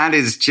 because that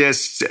is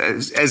just,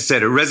 as I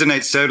said, it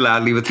resonates so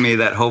loudly with me,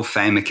 that whole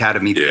Fame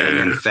Academy thing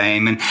and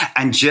Fame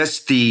and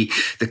just the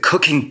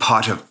cooking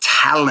pot of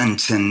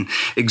talent and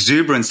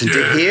exuberance. And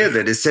to hear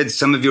that it said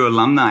some of your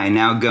alumni are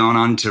now going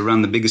on to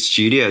run the biggest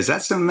studios.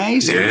 That's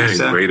amazing. Yeah,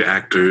 so, great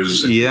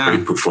actors,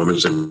 great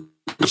performance and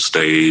the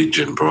stage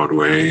and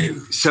Broadway.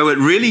 So it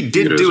really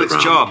did do its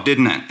job,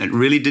 didn't it? It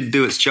really did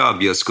do its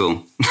job, your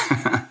school.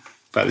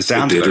 By the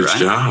sound of it, right? It did its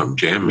job,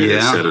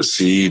 It set a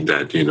seed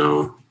that,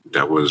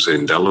 that was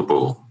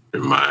indelible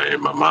in my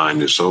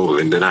mind and soul.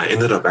 And then I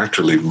ended up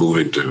actually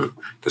moving to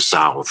the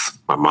South.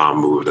 My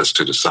mom moved us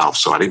to the South,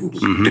 so I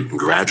didn't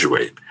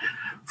graduate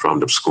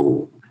from the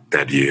school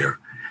that year.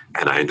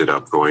 And I ended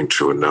up going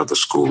to another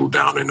school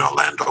down in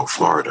Orlando,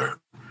 Florida,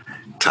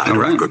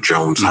 Tyler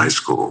Jones High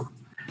School.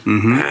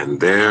 Mm-hmm. And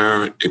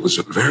there, it was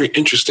very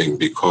interesting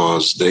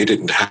because they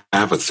didn't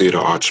have a theater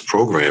arts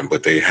program,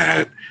 but they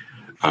had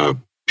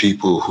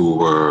people who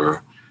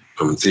were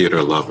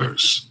theater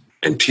lovers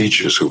and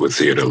teachers who were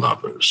theater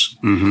lovers.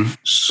 Mm-hmm.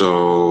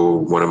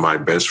 So one of my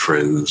best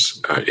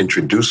friends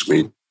introduced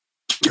me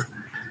to her.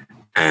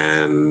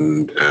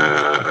 And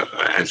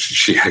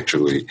she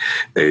actually,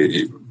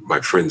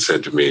 my friend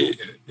said to me,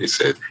 he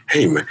said,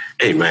 hey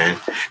man,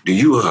 do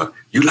you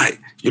like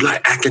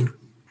acting?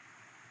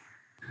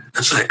 I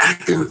was like,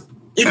 acting,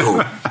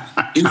 like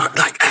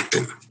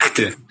acting.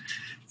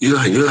 You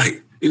like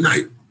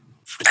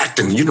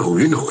acting,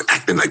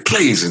 acting like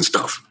plays and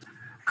stuff.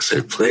 I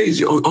said,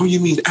 plays? Oh, you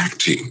mean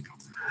acting?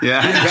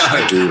 Yeah. Yes,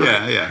 I do.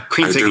 Yeah.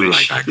 Queen's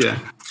English. Like acting. Yeah.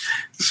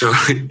 So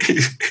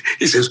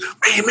he says,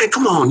 hey, man,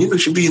 come on, you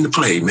should be in the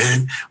play,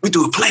 man. We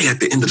do a play at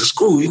the end of the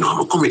school.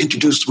 I'm going to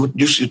introduce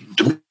you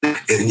to me.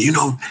 And,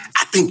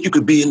 I think you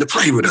could be in the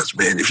play with us,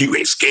 man. If you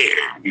ain't scared,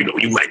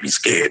 you might be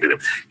scared. And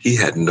he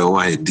had no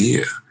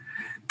idea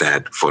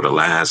that for the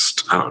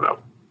last,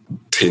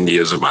 10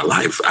 years of my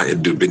life, I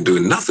had been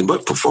doing nothing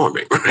but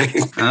performing, right?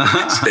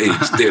 Stage,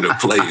 theater,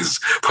 plays,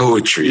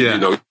 poetry,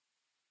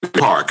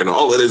 park and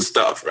all of this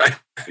stuff, right?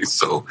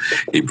 So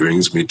he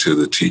brings me to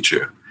the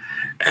teacher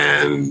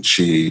and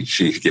she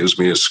gives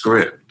me a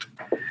script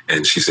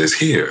and she says,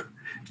 here,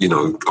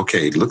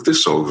 okay, look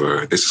this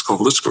over. This is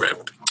called the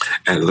script.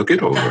 And look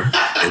it over,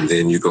 and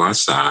then you go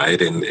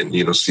outside and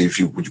see if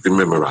you can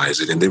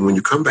memorize it. And then when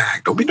you come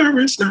back, don't be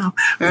nervous now.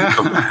 When you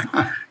come back,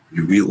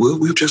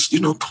 we'll just,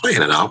 play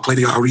it. And I'll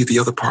read the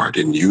other part,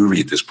 and you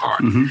read this part.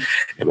 Mm-hmm.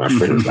 And my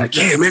friend was like,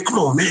 yeah, man, come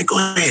on, man, go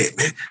ahead,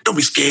 man. Don't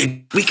be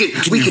scared. We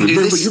can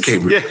do this. You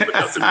can't remember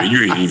nothing, man.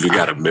 You ain't even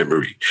got a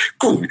memory.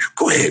 Go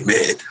ahead,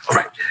 man. All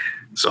right.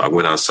 So I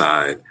went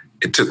outside.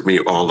 It took me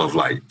all of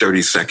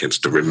 30 seconds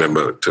to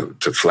remember,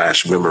 to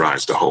flash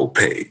memorize the whole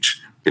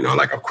page.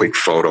 Like a quick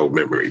photo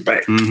memory.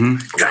 Bang,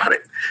 got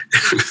it.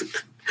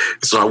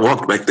 So I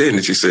walked back there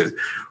and she said,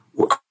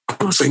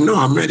 I was like, no,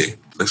 I'm ready.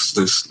 I'm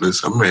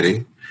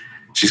ready.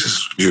 She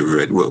says, you're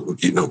ready? Well,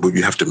 but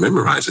you have to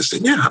memorize this. I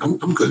said, yeah,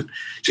 I'm good.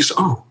 She said,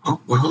 oh,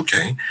 well,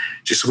 okay.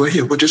 She said, well,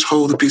 here, we'll just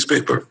hold the piece of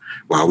paper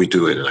while we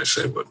do it. And I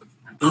said, well,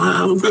 no,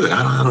 I'm good.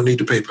 I don't need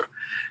the paper.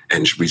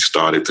 And we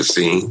started the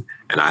scene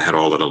and I had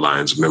all of the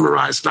lines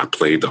memorized and I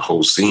played the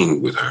whole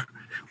scene with her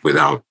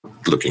without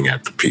looking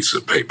at the piece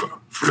of paper,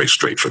 very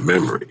straight from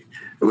memory.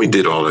 And we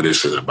did all of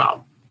this in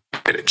about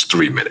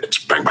 3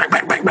 minutes. Bang, bang,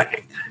 bang, bang,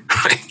 bang.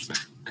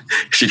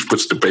 She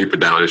puts the paper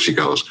down and she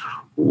goes,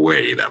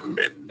 wait a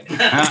minute.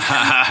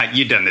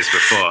 You've done this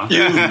before.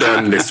 You've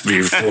done this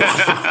before.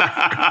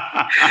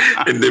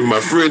 And then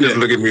my friend is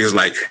looking at me and is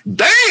like,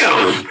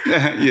 damn,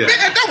 man,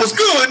 that was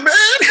good, man.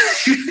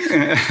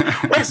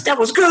 Wes, that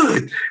was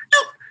good.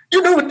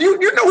 You know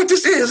what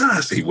this is? I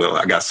say, well,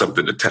 I got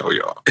something to tell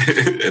y'all.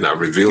 And I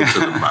revealed to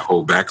them my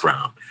whole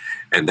background.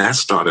 And that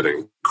started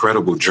an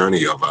incredible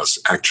journey of us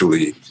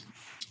actually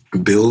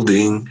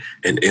building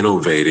and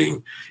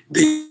innovating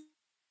the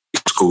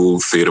school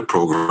theater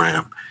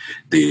program,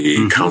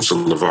 the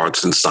Council of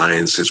Arts and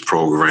Sciences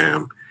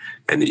program,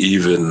 and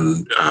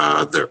even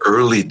the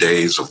early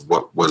days of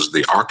what was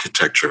the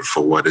architecture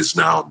for what is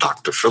now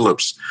Dr.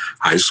 Phillips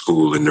High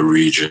School in the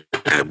region,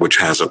 which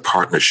has a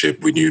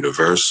partnership with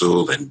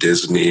Universal and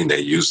Disney, and they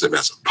use them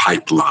as a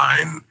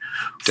pipeline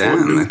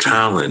for new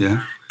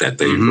talent that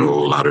they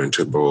roll out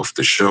into both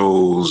the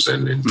shows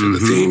and into the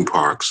theme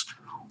parks,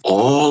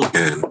 all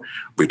in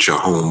with your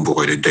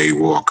homeboy, the Day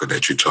Walker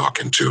that you're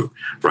talking to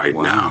right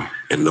now.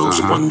 And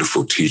those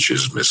wonderful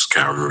teachers, Miss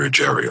Karen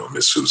Ruggiero,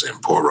 Miss Suzanne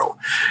Porro,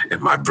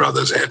 and my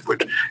brothers,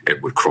 Edward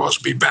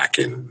Crosby, back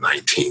in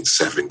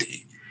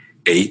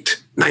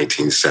 1978,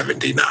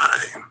 1979,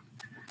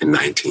 and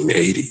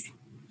 1980.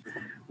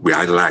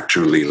 I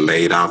actually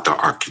laid out the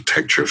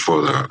architecture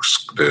for the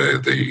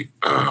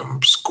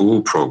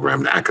school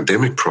program, the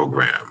academic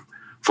program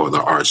for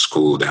the art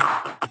school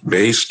down,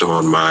 based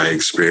on my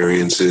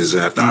experiences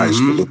at the High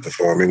School of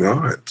Performing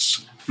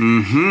Arts.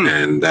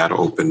 And that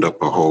opened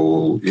up a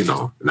whole,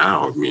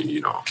 now, I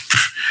mean,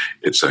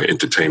 it's an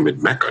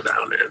entertainment mecca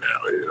down there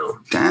now,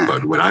 Damn.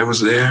 But when I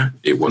was there,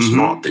 it was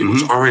not. It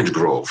was Orange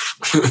Grove.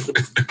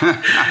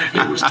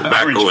 It was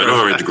tobacco and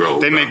Orange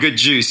Grove. They make good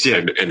juice,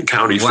 yeah. And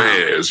county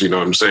fairs, you know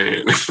what I'm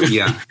saying?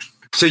 Yeah.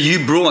 So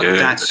you brought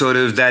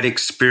that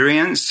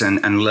experience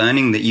and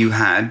learning that you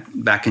had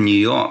back in New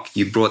York,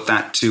 you brought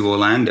that to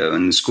Orlando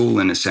and the school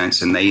in a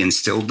sense, and they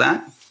instilled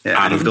that?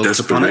 Out of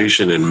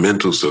desperation and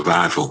mental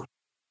survival.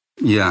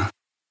 Yeah.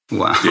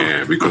 Wow.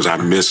 Yeah, because I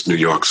missed New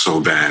York so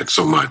bad,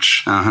 so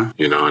much,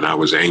 and I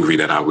was angry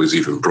that I was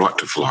even brought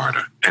to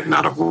Florida. And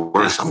not a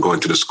worse, I'm going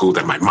to the school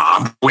that my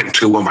mom went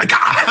to. Oh, my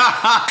God.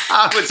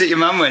 What's it your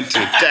mom went to?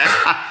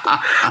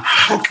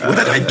 What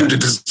did I do to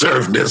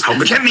deserve this?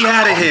 Get me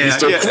out of here.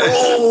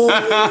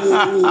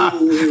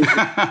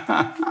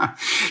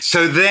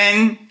 So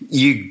then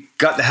you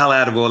got the hell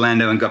out of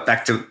Orlando and got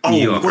back to New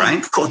York,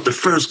 right? Caught the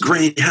first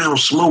Greyhound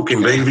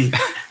smoking, baby.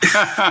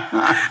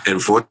 And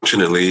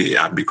fortunately,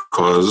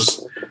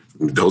 because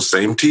those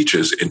same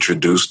teachers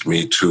introduced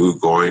me to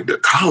going to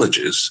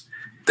colleges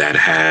that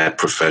had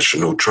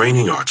professional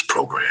training arts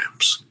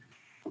programs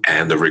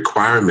and the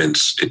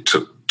requirements it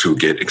took to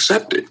get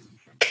accepted.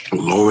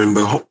 Lo and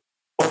behold,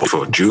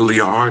 for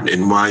Juilliard,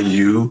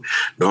 NYU,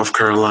 North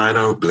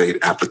Carolina, made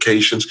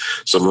applications.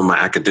 Some of my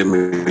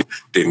academics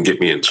didn't get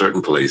me in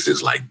certain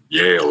places like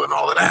Yale and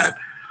all of that.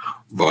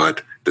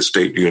 But the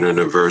State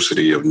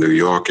University of New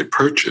York at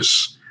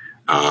Purchase,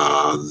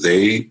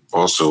 they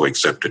also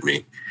accepted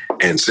me.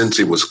 And since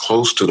it was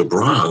close to the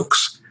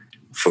Bronx,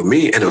 for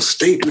me, and a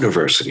state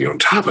university on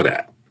top of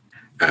that,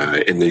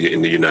 in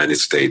the United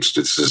States,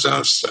 this is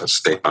a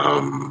state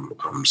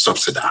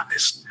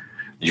subsidized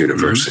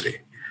university.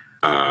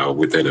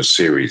 Within a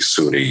series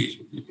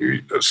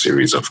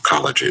of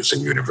colleges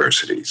and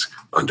universities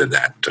under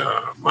that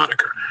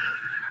moniker.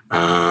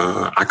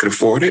 I could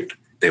afford it.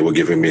 They were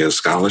giving me a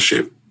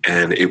scholarship,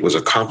 and it was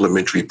a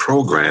complimentary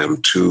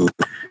program to,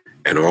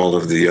 and all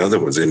of the other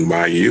ones,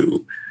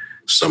 NYU.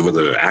 Some of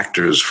the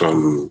actors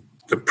from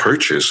the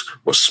Purchase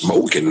were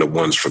smoking the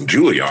ones from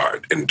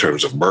Juilliard in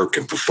terms of work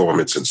and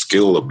performance and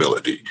skill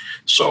ability.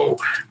 So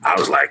I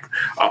was like,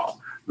 oh,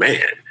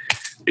 man.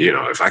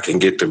 If I can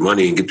get the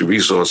money and get the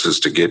resources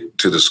to get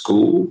to the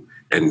school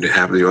and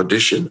have the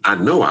audition, I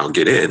know I'll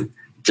get in.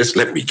 Just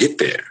let me get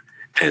there.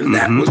 And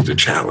that was the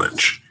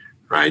challenge,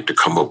 right? To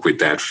come up with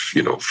that,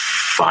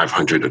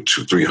 $500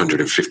 to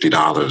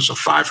 $350 or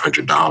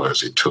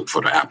 $500 it took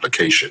for the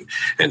application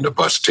and the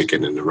bus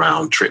ticket and the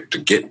round trip to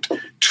get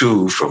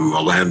from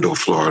Orlando,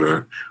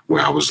 Florida,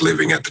 where I was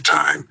living at the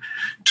time,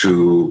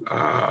 to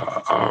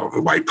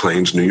White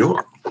Plains, New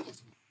York.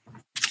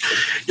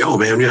 Yo,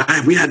 man,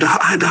 we had to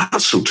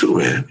hustle too,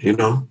 man.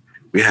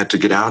 We had to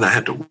get out. I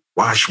had to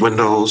wash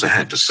windows. I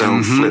had to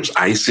sell flips,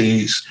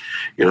 ices.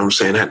 You know what I'm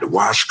saying? I had to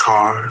wash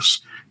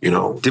cars.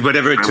 Did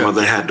whatever it took. My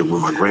grandmother had to.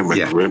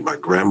 My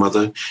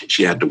grandmother,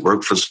 she had to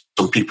work for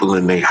some people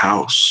in their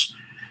house.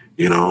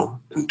 And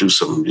do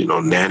some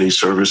nanny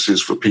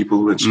services for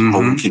people and some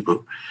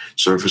homekeeper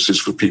services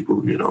for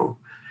people.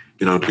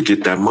 To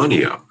get that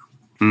money up.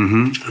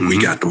 We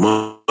got the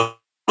money.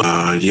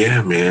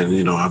 Yeah,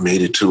 man. I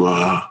made it to.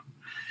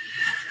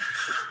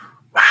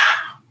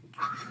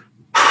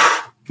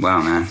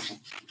 Wow, man.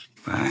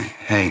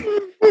 Hey,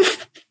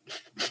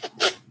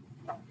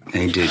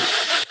 dude.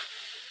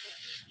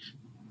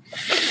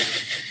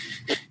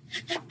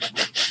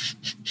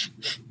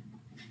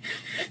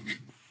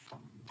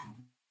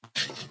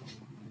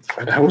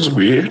 That was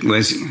weird.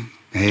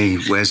 Hey,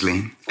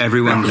 Wesley.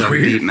 Everyone dug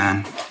deep,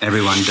 man.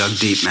 Everyone dug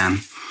deep, man.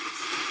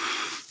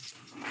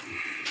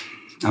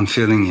 I'm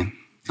feeling you.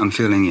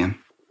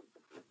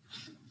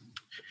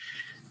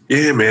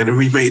 Yeah, man, and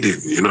we made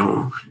it.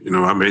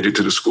 I made it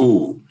to the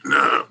school.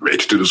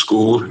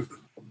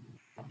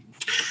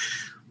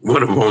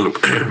 One of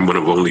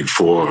only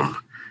 4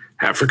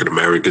 African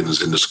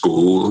Americans in the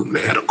school.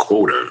 They had a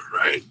quota,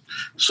 right?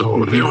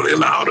 So they only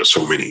allowed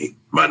so many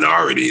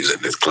minorities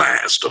in this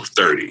class of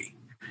 30.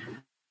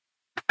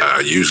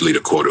 Usually the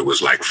quota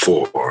was like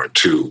 4 or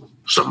 2,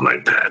 something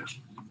like that.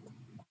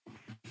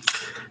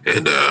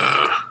 And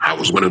I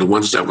was one of the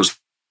ones that was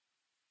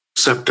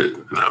accepted.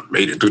 And I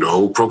made it through the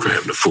whole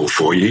program, the full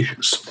 4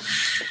 years.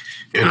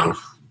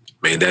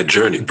 Made that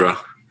journey, bro.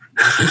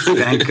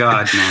 Thank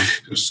God, man.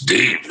 It was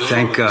deep.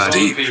 Thank God.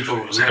 Deep.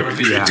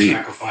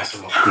 Sacrifice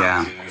a lot.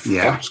 Yeah.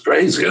 That was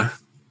crazy, huh?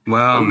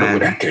 Well, man. Where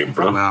that came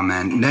from. Well,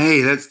 man.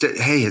 Hey,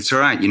 it's all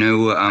right.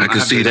 I can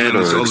see that.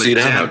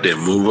 Out there.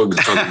 We're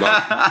talking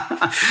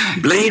about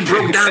Blade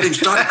broke down and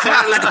started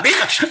crying like a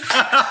bitch.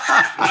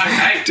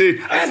 Dude,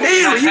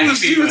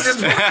 he was just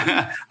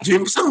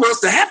something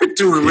must have happened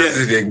to him.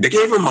 Yeah. They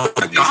gave him a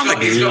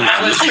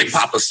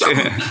lollipop or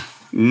something.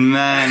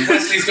 Man,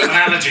 Wesley's got an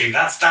allergy.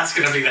 That's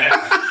going to be there.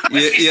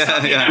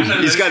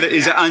 Yeah. He's got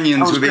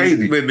onions.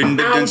 We've been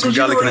doing some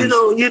garlic.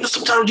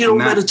 Sometimes you don't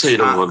meditate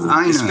on,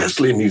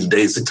 especially in these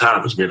days and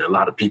times when a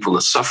lot of people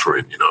are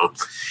suffering.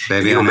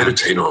 Baby, you don't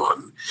meditate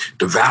on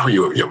the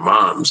value of your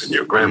moms and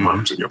your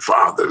grandmoms and your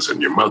fathers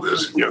and your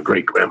mothers and your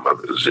great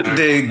grandmothers. And,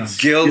 the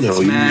guilt,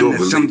 man. You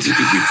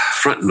be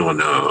fronting on,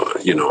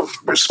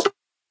 respect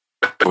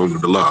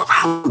and love.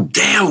 How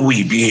dare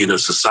we be in a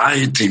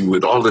society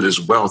with all of this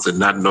wealth and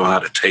not know how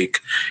to take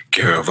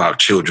care of our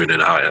children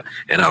and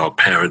our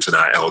parents and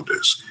our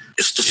elders?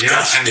 It's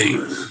disgusting.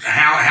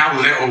 Yeah, how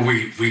little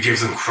we give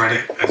them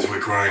credit as we're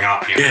growing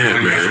up. Yeah,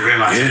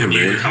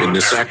 man. And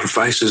the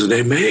sacrifices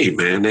they made,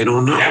 man, they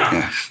don't know.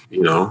 Yeah.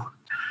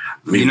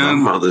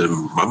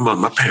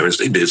 My parents,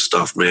 they did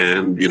stuff,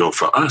 man.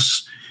 For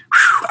us,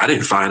 I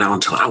didn't find out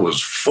until I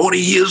was 40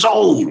 years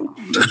old.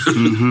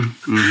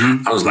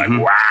 I was like,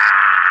 wow.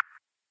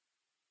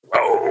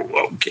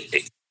 Oh,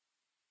 okay.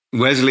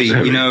 Wesley,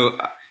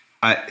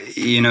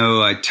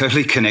 I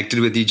totally connected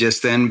with you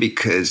just then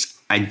because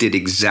I did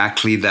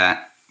exactly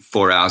that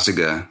 4 hours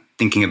ago,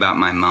 thinking about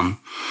my mum.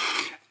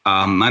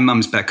 My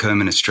mum's back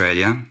home in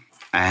Australia,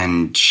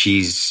 and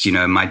she's,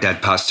 my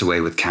dad passed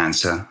away with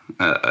cancer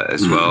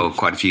as well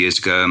quite a few years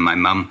ago. And my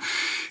mum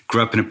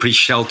grew up in a pretty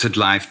sheltered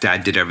life.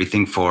 Dad did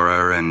everything for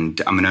her,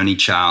 and I'm an only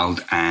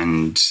child.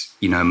 And,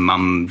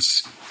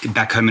 mum's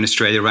back home in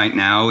Australia right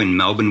now in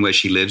Melbourne where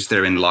she lives.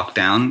 They're in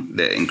lockdown.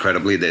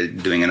 They're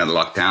doing another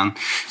lockdown.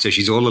 So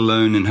she's all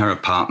alone in her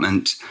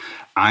apartment.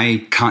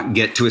 I can't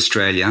get to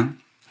Australia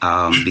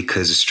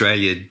because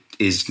Australia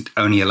is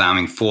only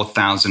allowing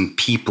 4,000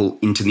 people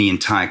into the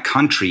entire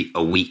country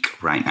a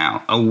week right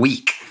now. A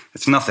week.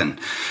 It's nothing.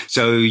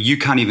 So you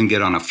can't even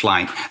get on a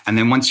flight. And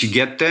then once you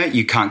get there,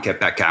 you can't get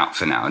back out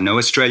for now. No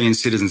Australian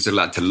citizens are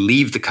allowed to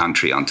leave the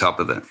country on top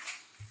of it.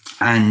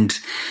 And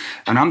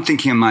I'm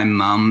thinking of my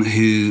mum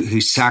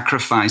who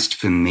sacrificed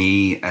for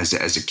me as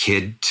a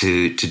kid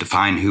to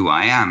define who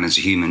I am as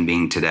a human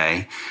being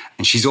today.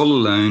 And she's all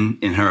alone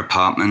in her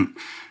apartment.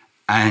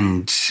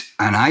 And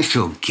I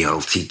feel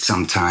guilty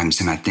sometimes.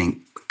 And I think,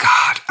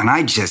 God, and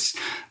I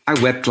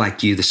wept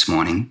like you this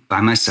morning by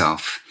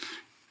myself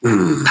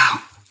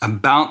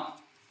about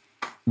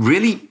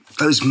really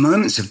those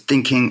moments of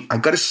thinking,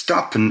 I've got to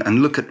stop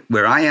and look at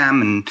where I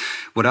am and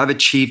what I've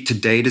achieved to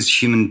date as a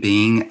human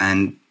being.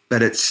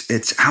 But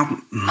it's our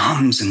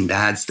mums and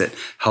dads that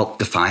help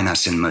define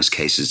us in most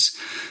cases.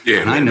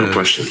 Yeah, man, no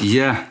question.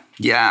 Yeah.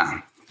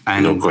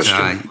 And, no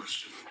question.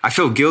 I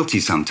feel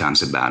guilty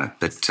sometimes about it,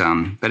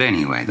 but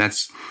anyway,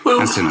 that's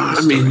another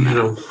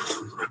story.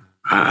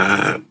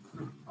 I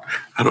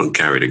don't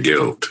carry the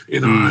guilt.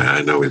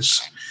 I know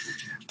it's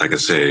like I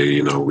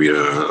say. We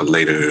are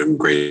later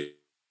grading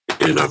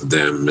of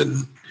them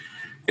and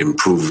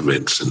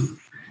improvements, and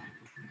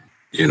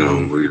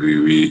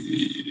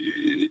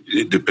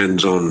it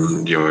depends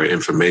on your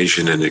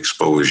information and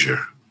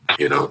exposure.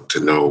 To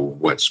know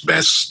what's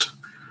best.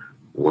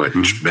 What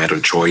better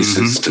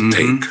choices to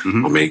take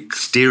or make.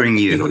 Steering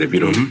you. If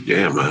you don't,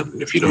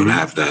 if you don't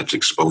have that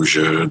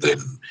exposure, then,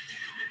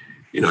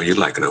 you're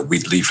like a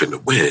weak leaf in the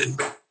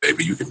wind,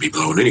 baby. You can be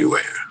blown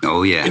anywhere.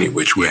 Oh, yeah. Any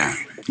which way.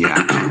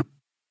 Yeah.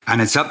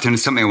 And it's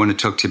something I want to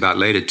talk to you about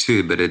later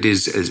too, but it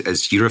is,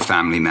 as you're a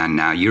family man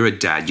now, you're a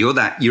dad,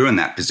 you're in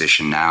that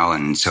position now,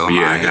 and so am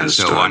I, and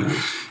so on.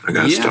 I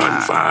got to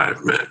start in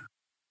 5, man.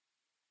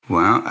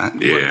 Well,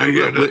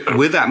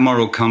 we're that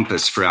moral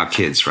compass for our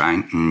kids,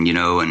 right? And,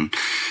 and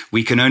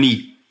we can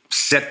only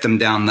set them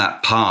down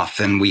that path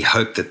and we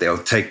hope that they'll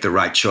take the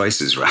right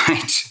choices,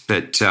 right?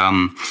 But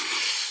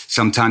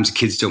sometimes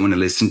kids don't want to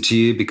listen to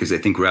you because they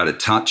think we're out of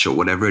touch or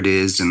whatever it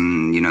is.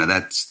 And,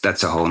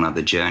 that's a whole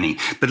nother journey.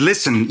 But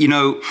listen,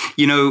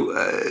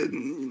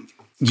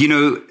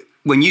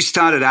 when you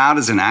started out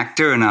as an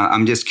actor, and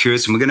I'm just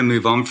curious, and we're going to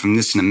move on from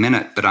this in a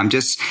minute, but I'm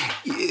just,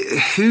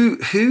 who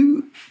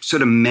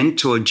sort of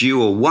mentored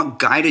you, or what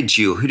guided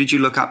you? Who did you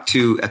look up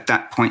to at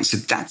that point? So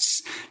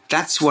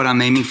that's what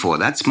I'm aiming for.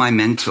 That's my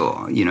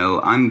mentor.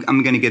 I'm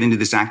going to get into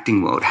this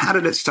acting world. How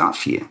did it start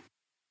for you?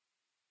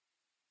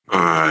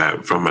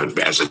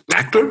 As an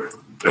actor?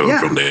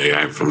 Yeah. From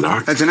the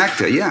art? As an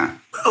actor, yeah.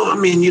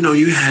 Well,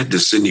 you had the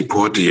Sidney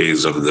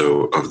Poitiers of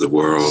the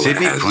world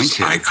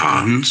as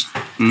icons,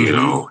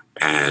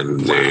 and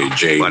the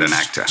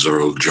James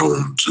Earl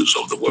Joneses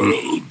of the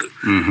world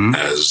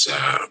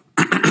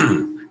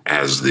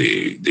as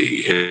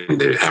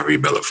the Harry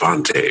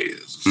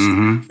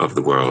Belafontes of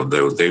the world.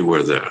 They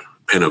were the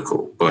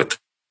pinnacle. But,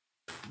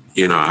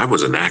 I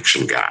was an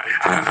action guy.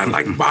 I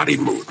like body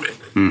movement.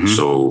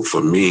 So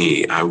for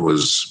me, I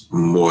was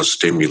more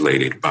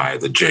stimulated by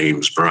the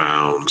James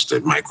Browns, the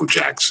Michael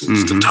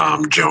Jacksons, the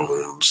Tom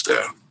Jones,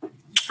 the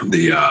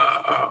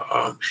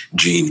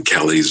Gene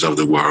Kellys of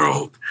the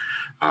world,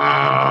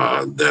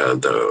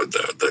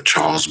 the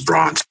Charles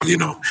Bronson,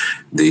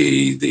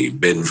 the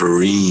Ben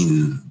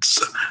Vereen's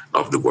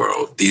of the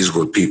world. These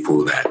were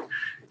people that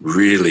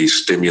really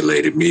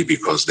stimulated me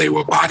because they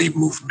were body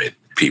movement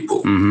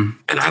people. And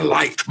I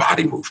liked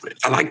body movement.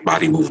 I liked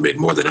body movement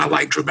more than I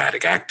liked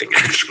dramatic acting,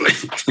 actually.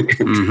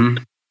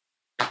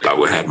 If I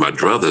would have my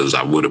druthers,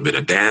 I would have been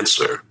a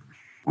dancer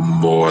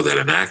more than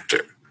an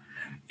actor.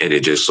 And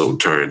it just so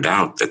turned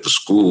out that the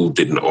school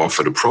didn't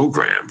offer the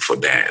program for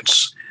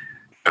dance.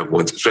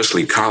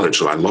 especially college.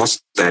 So I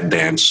lost that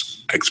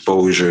dance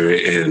exposure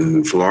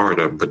in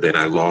Florida, but then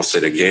I lost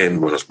it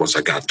again once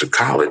I got to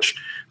college,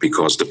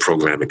 because the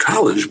program at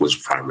college was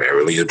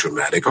primarily a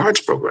dramatic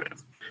arts program,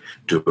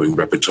 doing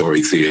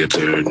repertory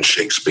theater and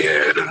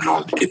Shakespeare and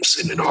all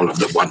Ibsen and all of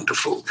the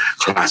wonderful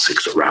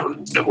classics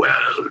around the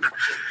world.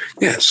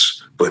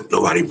 Yes, but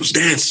nobody was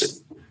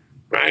dancing,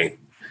 right?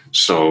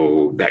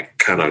 So that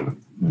kind of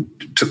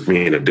took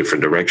me in a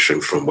different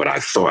direction from what I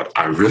thought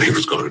I really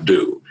was going to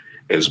do,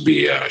 as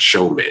be a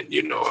showman,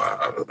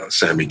 a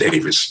Sammy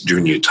Davis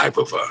Jr. type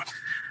of a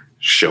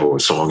show, a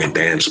song and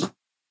dance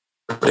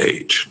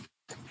stage.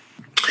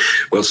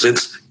 Well,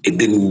 since it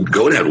didn't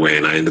go that way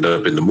and I ended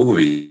up in the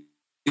movie,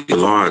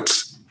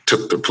 arts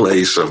took the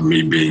place of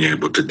me being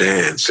able to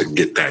dance and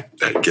get that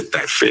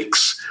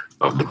fix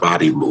of the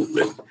body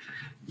movement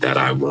that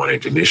I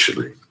wanted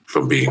initially,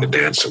 from being a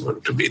dancer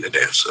to being a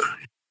dancer.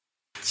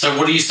 So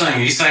what are you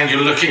saying? Are you saying you're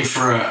looking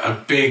for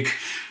a big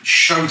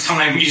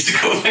Showtime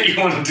musical that you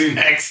want to do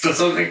next or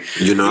something?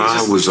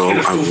 I was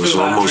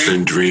almost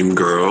in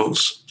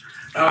Dreamgirls.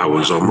 Oh, I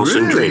was almost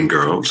in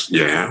Dreamgirls.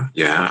 Yeah.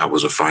 I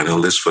was a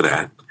finalist for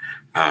that.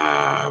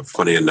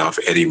 Funny enough,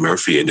 Eddie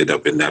Murphy ended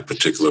up in that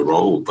particular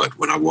role. But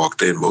when I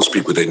walked in, most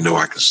people didn't know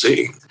I could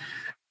sing,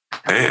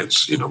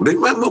 dance.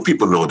 Most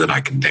people know that I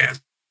can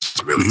dance,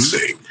 really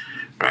sing,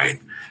 right?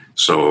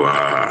 So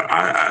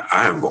I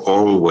have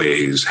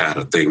always had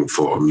a thing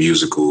for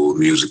musical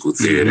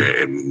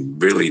theater,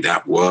 and really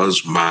that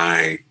was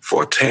my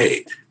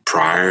forte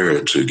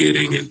prior to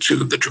getting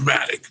into the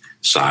dramatic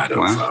side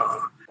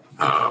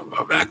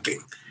of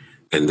acting.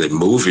 And then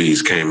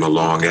movies came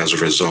along as a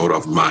result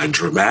of my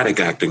dramatic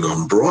acting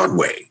on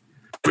Broadway,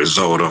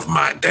 result of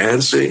my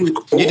dancing.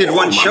 You did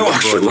one show on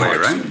Broadway,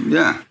 right?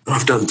 Yeah.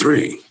 I've done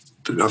three.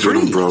 I've been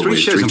on Broadway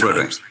 3 shows on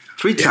Broadway. times.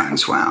 3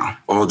 times, wow.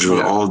 All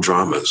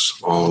dramas,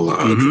 all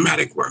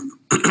dramatic work.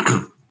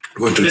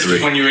 1, 2,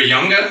 3. When you were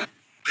younger?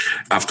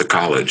 After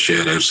college,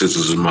 yeah. This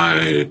is in my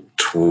late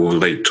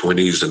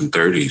 20s and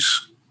 30s.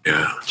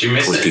 Yeah. Do you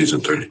miss 20s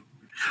and 30s.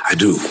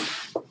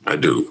 I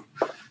do.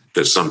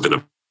 There's something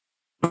about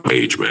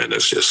age, man,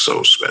 that's just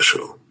so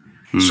special.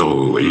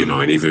 So,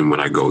 and even when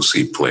I go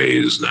see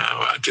plays now,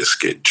 I just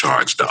get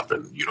charged up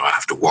and, I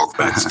have to walk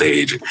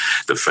backstage.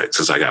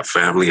 Since I got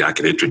family, I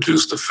can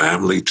introduce the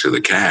family to the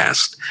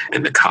cast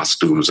and the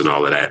costumes and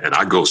all of that. And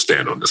I go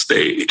stand on the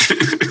stage in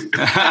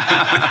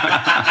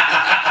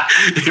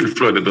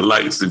front of the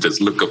lights and just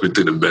look up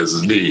into the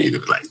mezzanine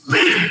and be like,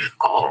 man,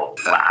 oh,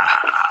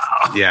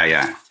 wow.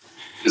 Yeah.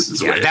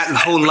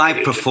 That whole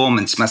live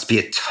performance must be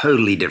a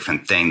totally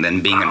different thing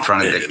than being in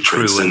front of the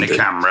crew and the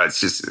camera. It's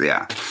just,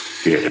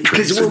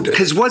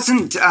 Because was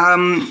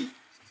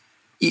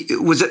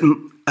it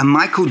a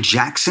Michael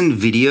Jackson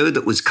video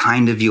that was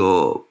kind of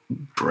your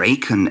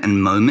break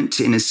and moment,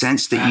 in a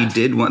sense, that you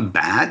did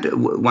bad at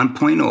one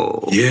point?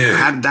 Or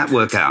how did that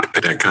work out?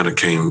 That kind of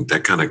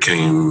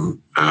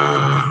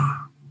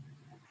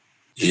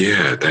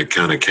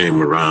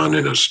came around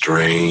in a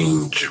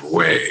strange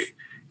way.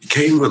 It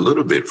came a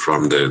little bit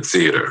from the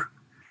theater,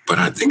 but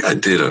I think I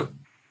did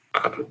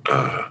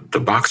the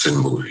boxing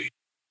movie.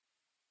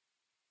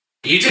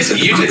 You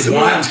did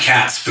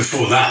Wildcats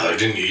before that, though,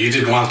 didn't you? You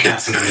did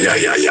Wildcats.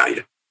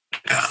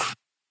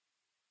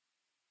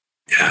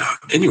 Yeah.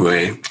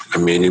 Anyway,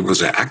 it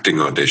was an acting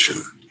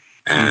audition,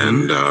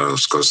 and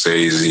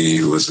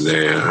Scorsese was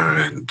there,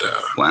 and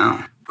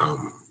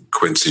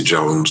Quincy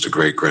Jones, the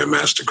great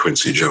Grandmaster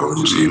Quincy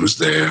Jones, he was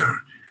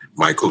there.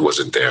 Michael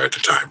wasn't there at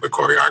the time, but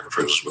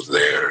choreographers was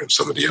there, and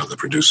some of the other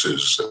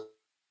producers.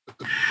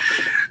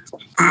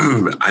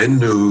 I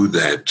knew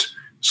that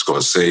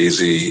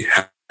Scorsese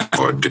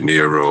or De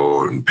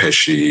Niro and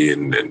Pesci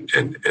and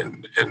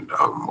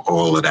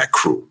all of that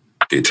crew,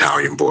 the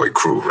Italian boy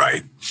crew,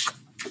 right?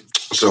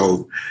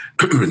 So,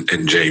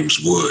 and James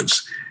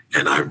Woods.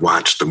 And I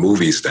watched the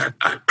movies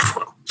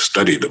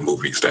studied the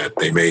movies that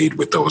they made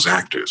with those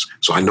actors.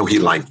 So I know he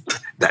liked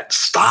that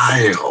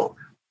style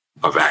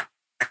of acting.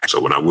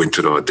 So when I went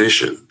to the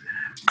audition,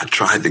 I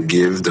tried to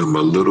give them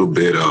a little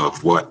bit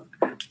of what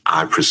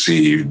I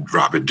perceived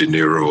Robert De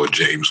Niro or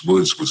James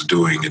Woods was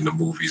doing in the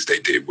movies they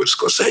did with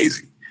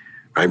Scorsese.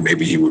 Right?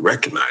 Maybe he would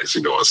recognize,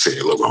 or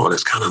say, look,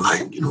 that's kind of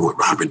like, what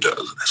Robert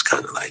does. That's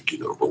kind of like,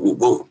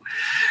 boom.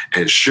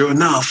 And sure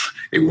enough,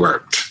 it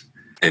worked.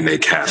 And they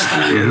cast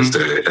me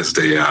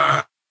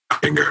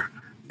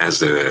as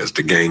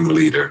the gang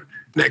leader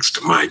next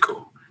to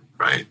Michael,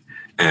 right?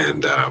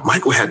 And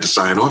Michael had to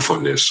sign off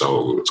on this.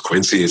 So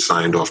Quincy had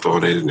signed off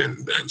on it,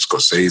 and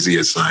Scorsese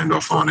had signed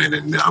off on it,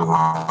 and now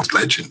all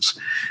legends.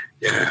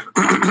 Yeah.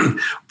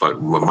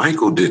 But what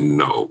Michael didn't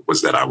know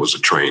was that I was a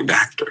trained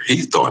actor.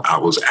 He thought I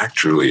was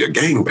actually a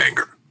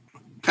gangbanger.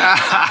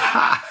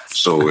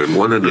 So in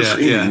one of the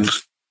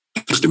scenes,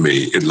 to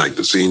me,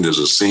 there's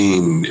a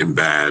scene in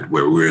Bad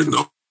where we're in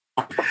the,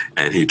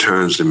 and he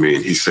turns to me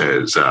and he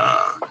says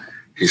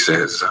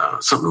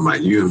something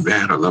like, you in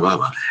Bad or blah, blah,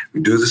 blah. We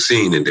do the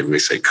scene and then we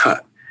say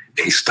cut.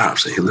 And he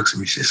stops and he looks at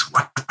me and says,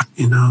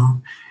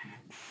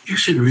 you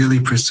should really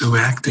pursue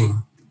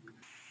acting.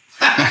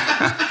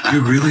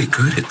 you're really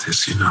good at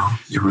this,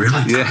 You're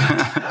really good.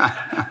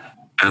 Yeah.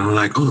 And I'm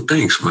like, oh,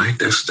 thanks, Mike.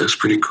 That's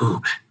pretty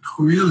cool.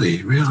 Oh,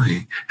 really?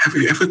 Really? Have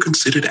you ever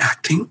considered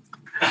acting?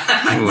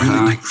 Really,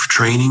 like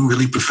training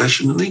really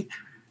professionally?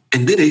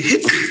 And then it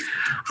hit me.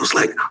 I was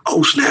like,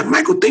 oh, snap,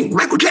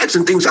 Michael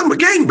Jackson thinks I'm a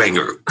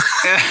gangbanger.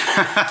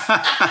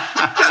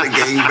 Not a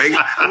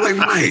gangbanger. I'm like,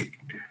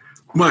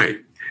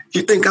 Mike,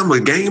 you think I'm a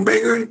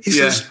gangbanger? He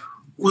says,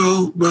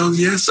 well,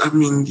 yes. I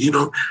mean, you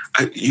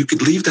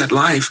could leave that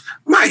life.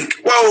 Mike,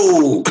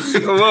 whoa.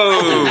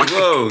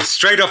 Whoa.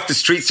 Straight off the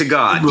streets of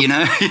God,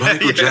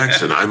 Michael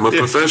Jackson. I'm a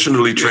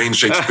professionally trained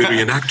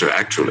Shakespearean actor,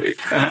 actually.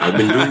 I've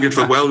been doing it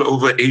for well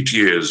over 8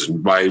 years.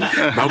 By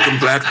Malcolm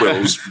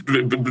Gladwell's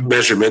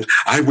measurement,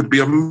 I would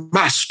be a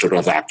master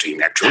of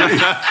acting, actually.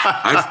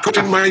 I've put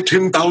in my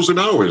 10,000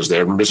 hours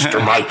there,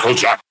 Mr. Michael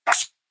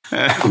Jackson.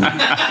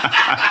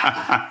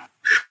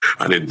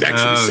 I didn't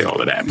actually say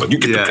all of that, but you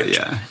get the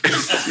picture.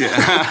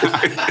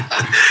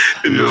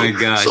 Oh my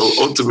gosh! So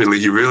ultimately,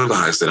 he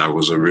realized that I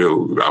was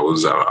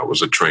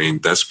a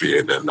trained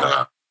thespian, and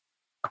that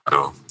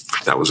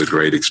was a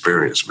great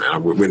experience, man. I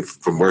went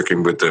from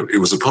working with them. It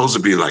was supposed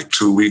to be like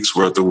 2 weeks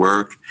worth of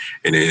work,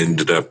 and it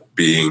ended up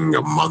being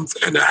a month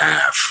and a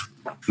half.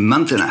 A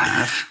month and a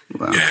half?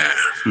 Wow. Yeah.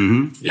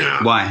 Mm-hmm.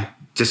 Yeah. Why?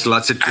 Just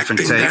lots of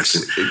different takes.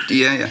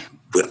 Yeah.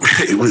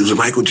 It was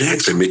Michael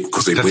Jackson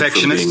because it went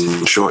from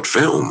being a short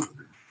film.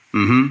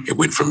 Mm-hmm. It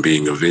went from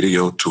being a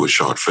video to a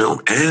short film,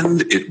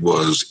 and it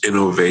was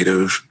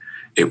innovative.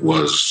 It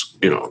was,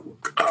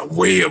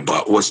 way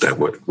above. What's that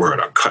word?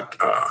 A cut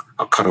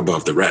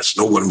above the rest.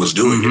 No one was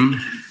doing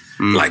it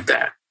like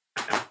that.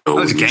 So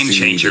it was a game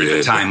changer at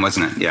the time,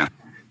 wasn't it? Yeah.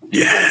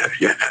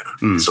 Yeah.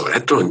 So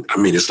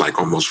it's like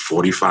almost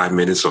 45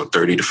 minutes or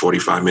 30 to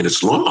 45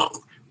 minutes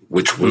long,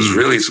 which was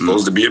really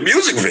supposed to be a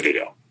music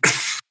video.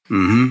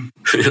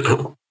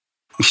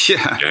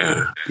 Yeah.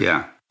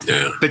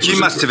 But you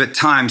must have at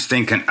times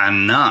thinking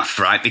enough,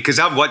 right? Because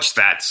I've watched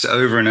that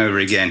over and over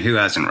again. Who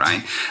hasn't,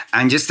 right?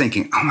 And just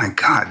thinking, oh my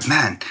God,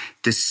 man,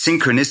 the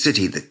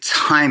synchronicity, the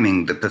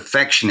timing, the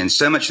perfection in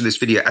so much of this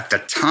video at the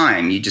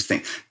time, you just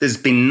think there's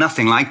been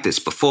nothing like this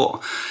before.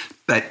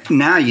 But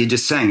now you're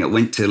just saying it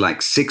went to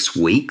like 6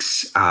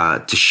 weeks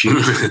to shoot,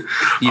 music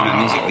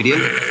video.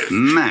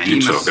 Man, you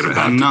must have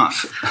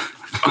enough.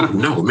 Oh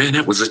no, man,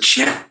 that was a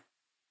check.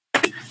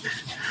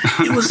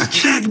 It was a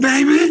check,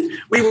 baby.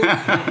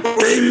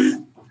 Baby.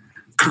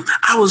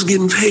 I was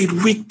getting paid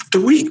week to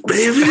week,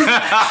 baby.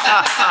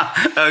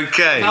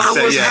 Okay.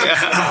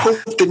 I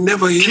hope to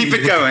never hear Keep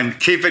it going.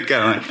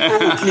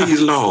 Oh,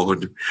 please,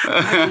 Lord.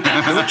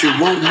 Don't you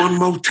want one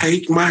more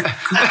take, Mike?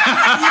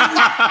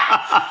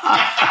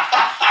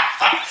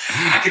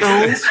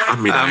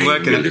 I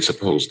ain't really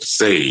supposed to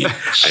say.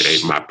 It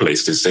ain't my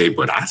place to say,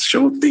 but I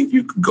sure think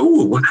you could go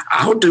with one.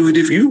 I'll do it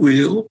if you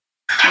will.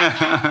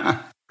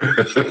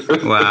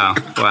 Wow.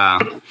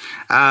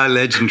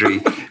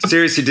 Legendary.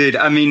 Seriously, dude.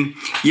 I mean,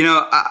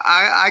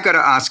 I got to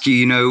ask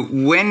you,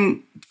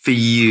 when for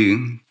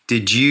you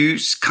did you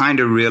kind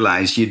of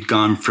realize you'd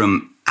gone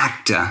from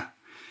actor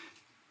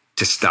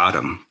to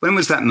stardom? When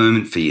was that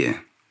moment for you?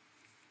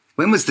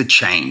 When was the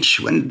change?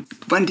 When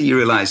do you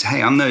realize,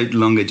 hey, I'm no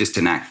longer just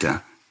an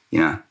actor?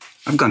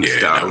 I've gone to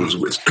stardom.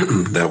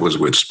 That was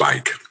with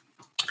Spike.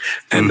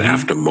 And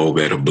after Mo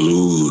Better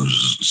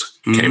Blues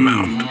came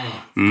out.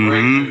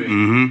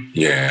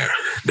 Yeah,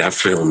 that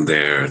film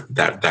there,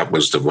 that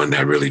was the one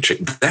that really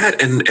changed.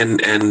 That and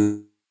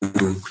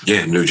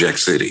New Jack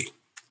City.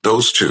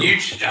 Those two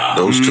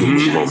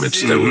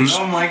moments.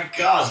 Oh my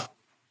God.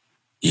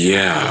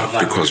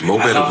 Yeah, because Mo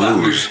Better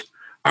Blues,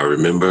 I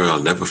remember,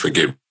 I'll never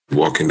forget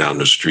walking down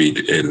the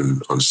street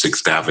on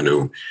 6th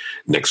Avenue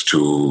next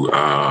to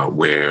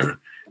where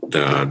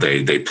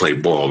they play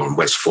ball on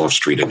West 4th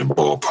Street in the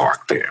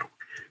ballpark there,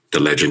 the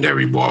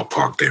legendary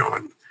ballpark there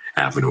on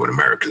Avenue of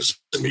Americas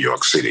in New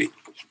York City.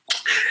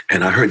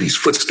 And I heard these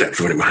footsteps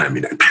running behind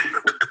me, and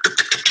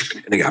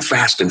they got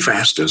faster and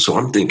faster. So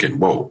I'm thinking,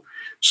 whoa,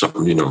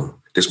 something,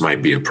 this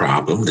might be a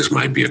problem. This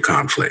might be a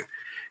conflict.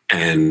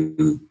 And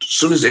as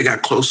soon as they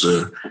got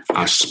closer,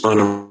 I spun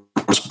them.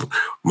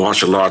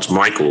 Martial arts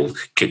Michael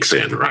kicks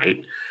in,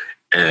 right?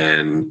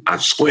 And I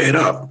squared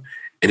up,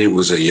 and it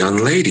was a young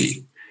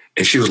lady.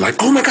 And she was like,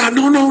 oh my God,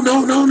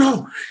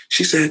 no.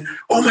 She said,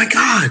 oh my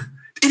God,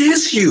 it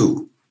is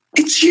you.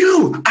 It's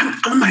you.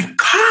 Oh my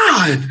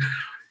God.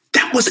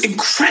 That was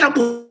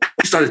incredible.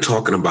 We started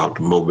talking about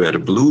the Mo Better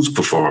Blues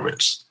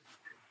performance,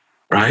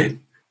 right?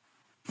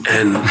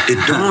 And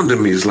it dawned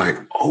on me, it's like,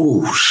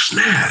 oh,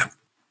 snap.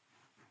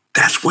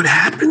 That's what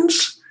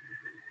happens?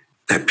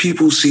 That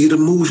people see the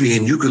movie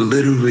and you could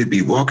literally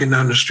be walking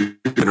down the street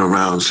and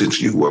around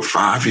since you were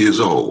 5 years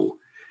old,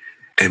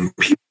 and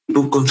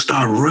people can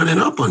start running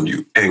up on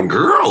you, and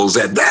girls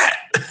at that.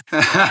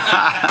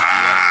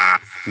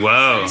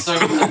 Whoa.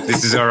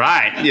 This is all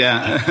right.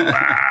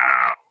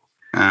 Yeah.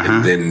 Wow.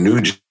 And then New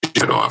Jack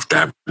off.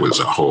 That was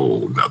a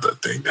whole nother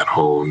thing. That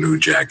whole New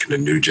Jack and the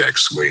New Jack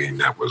swing,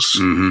 that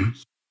was...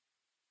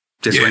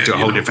 Just went to a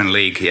whole different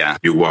league, yeah.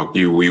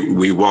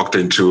 We walked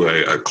into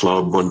a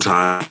club one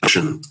time,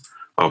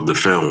 of the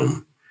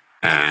film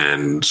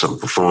and some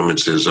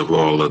performances of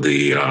all of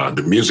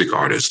the music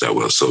artists that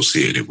were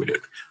associated with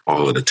it,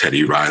 all of the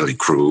Teddy Riley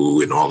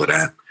crew and all of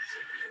that.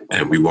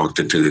 And we walked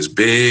into this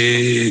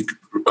big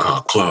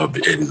club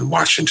in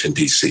Washington,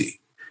 D.C.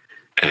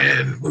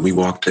 And when we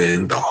walked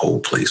in, the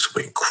whole place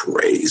went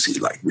crazy,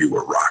 like we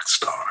were rock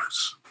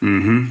stars.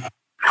 Mm-hmm.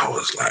 I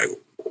was like,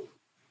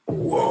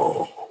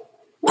 whoa,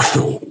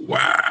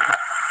 wow.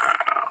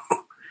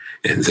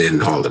 And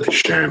then all of the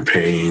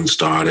champagne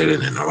started,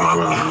 and then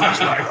I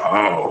was like,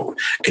 oh.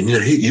 And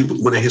you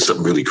want to hear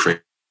something really crazy,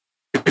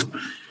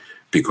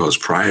 because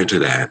prior to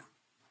that,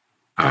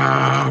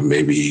 about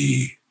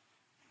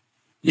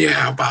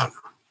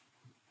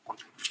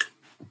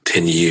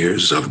 10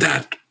 years of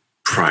that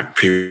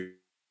period,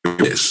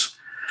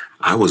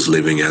 I was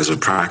living as a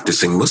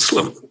practicing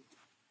Muslim.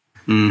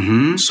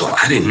 Mm-hmm. So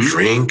I didn't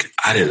drink,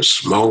 I didn't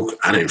smoke,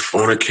 I didn't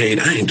fornicate,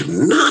 I didn't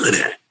do none of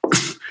that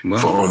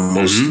for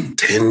almost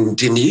 10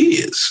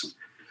 years,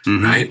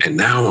 right? And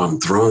now I'm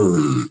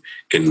thrown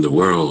in the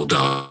world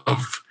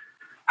of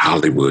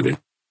Hollywood. And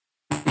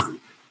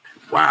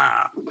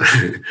wow,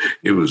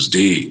 it was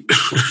deep.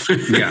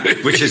 Yeah,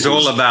 which is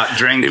all about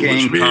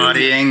drinking,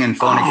 partying, and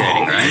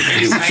fornicating, right?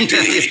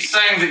 You're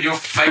saying that your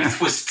faith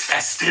was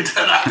tested at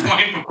that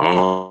point?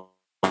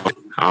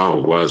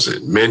 Oh, was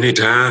it? Many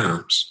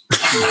times.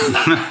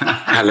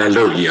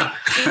 Hallelujah.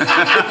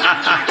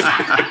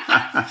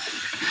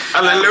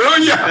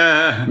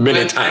 Hallelujah.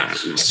 Many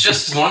times.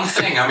 Just one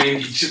thing. I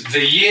mean,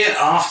 the year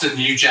after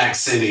New Jack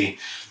City,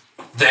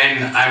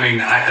 then, I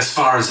mean, as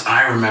far as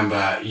I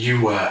remember,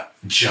 you were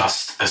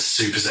just a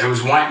superstar. It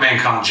was White Man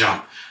Can't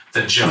Jump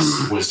that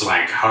just was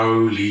like,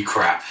 holy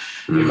crap.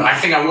 I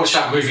think I watched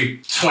that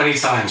movie 20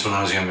 times when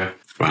I was younger.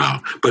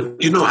 Wow. But,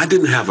 I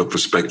didn't have that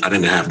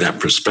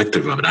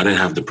perspective of it. I didn't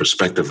have the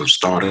perspective of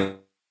starting.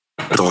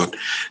 I thought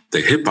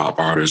the hip-hop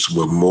artists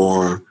were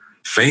more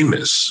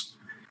famous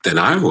than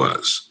I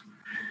was.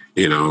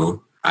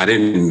 I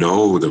didn't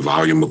know the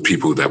volume of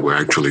people that were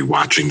actually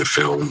watching the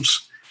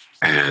films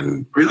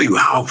and really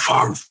how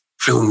far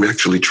film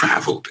actually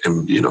traveled.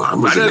 And,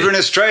 I'm right over in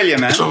Australia,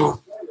 man.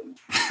 So,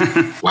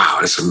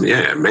 wow, it's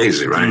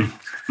amazing, right?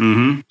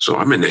 Mm-hmm. So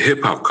I'm in the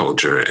hip hop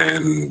culture,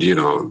 and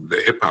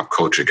the hip hop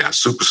culture got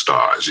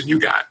superstars, and you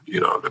got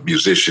the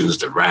musicians,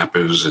 the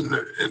rappers, and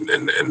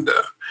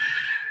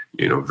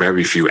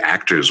very few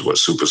actors were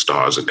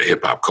superstars in the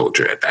hip hop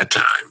culture at that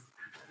time.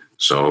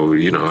 So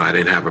I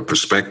didn't have a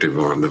perspective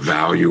on the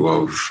value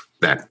of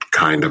that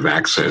kind of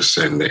access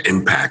and the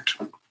impact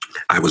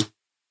I was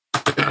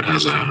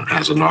as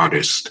an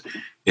artist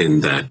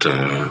in that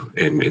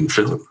in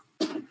film.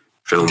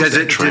 Films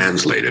that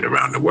translated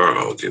around the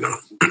world,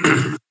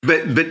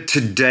 But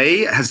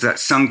today, has that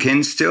sunk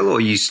in still,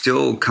 or you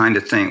still kind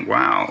of think,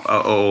 wow,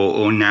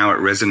 or now it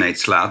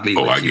resonates loudly?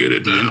 Oh, I get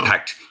it the now.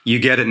 Impact. You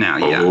get it now,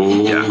 yeah.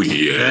 Oh,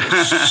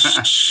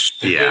 yes.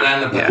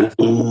 Yeah.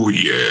 Oh,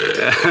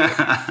 yeah.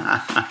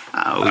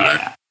 Oh,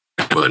 yeah.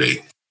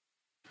 Buddy,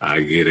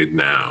 I get it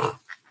now.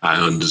 I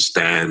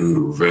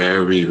understand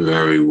very,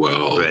 very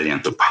well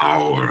the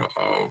power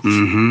of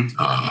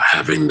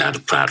having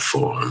that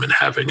platform and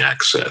having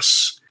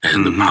access,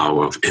 and the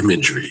power of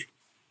imagery,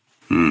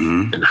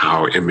 and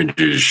how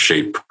images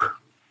shape,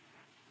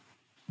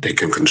 they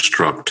can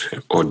construct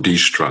or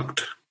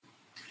destruct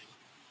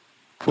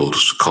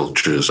those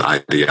cultures,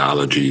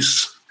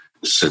 ideologies,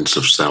 sense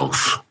of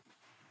self.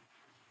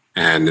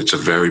 And it's a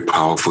very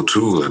powerful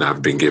tool, and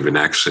I've been given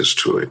access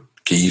to it,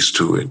 keys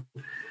to it.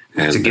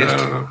 And it's a gift.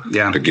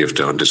 The gift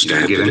to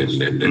understand it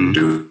and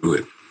do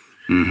it.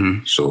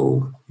 Mm-hmm.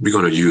 So we're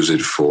going to use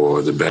it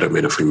for the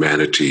betterment of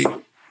humanity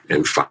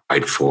and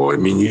fight for. I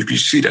mean, you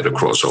see that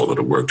across all of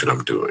the work that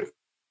I'm doing.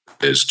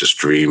 There's the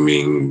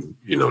streaming,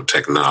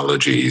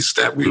 technologies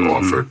that we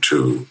offer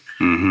to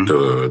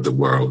the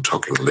world,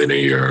 talking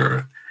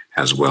linear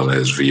as well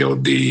as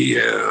VOD,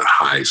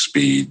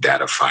 high-speed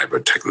data fiber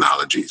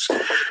technologies,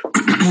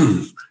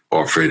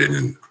 offered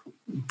in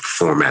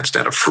formats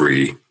that are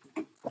free.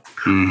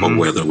 Or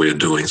whether we're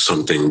doing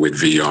something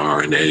with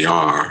VR and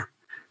AR,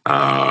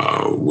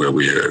 where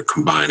we're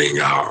combining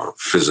our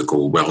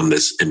physical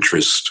wellness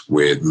interest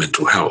with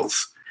mental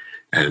health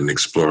and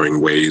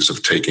exploring ways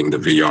of taking the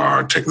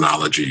VR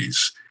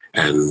technologies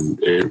and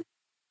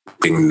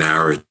being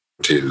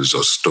narratives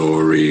or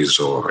stories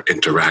or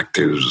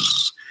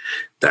interactives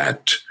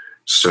that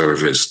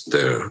service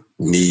the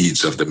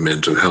needs of the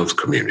mental health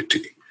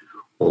community.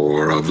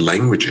 Or of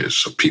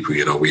languages of people.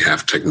 We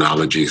have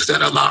technologies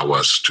that allow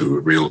us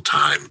to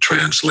real-time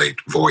translate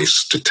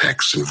voice to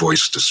text and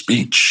voice to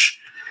speech,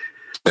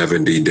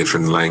 70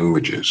 different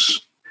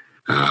languages,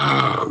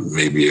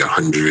 maybe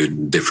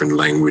 100 different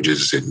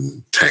languages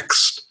in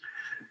text.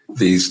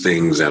 These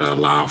things that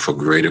allow for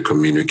greater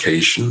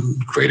communication,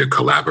 greater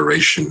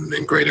collaboration,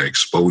 and greater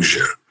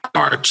exposure,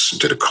 arts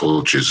to the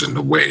cultures and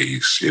the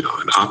ways, and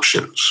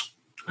options,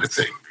 I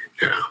think,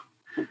 yeah.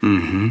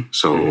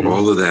 So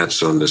all of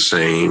that's on the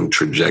same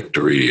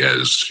trajectory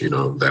as,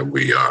 that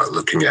we are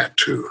looking at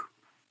to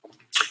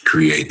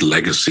create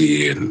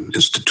legacy and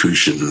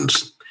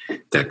institutions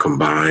that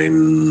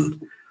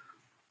combine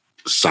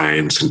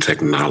science and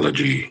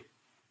technology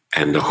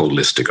and the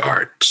holistic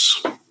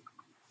arts,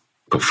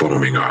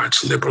 performing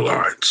arts, liberal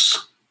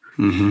arts,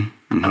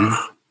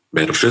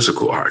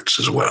 metaphysical arts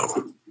as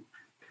well,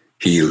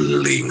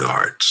 healing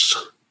arts.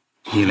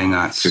 Healing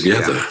arts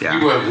together. Yeah.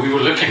 We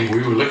were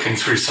looking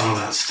through some of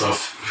that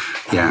stuff.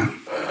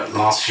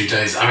 Last few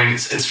days. I mean,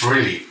 it's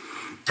really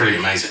pretty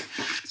amazing.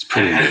 It's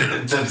pretty.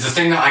 And the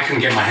thing that I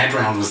couldn't get my head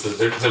around was that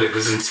it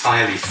was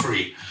entirely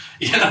free.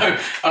 You know,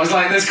 I was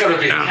like, there's got to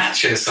be a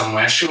catch here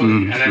somewhere,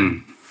 surely. And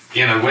then,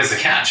 you know, where's the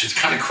catch? It's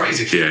kind of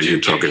crazy. Yeah, you're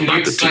talking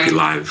about the Tiki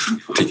Live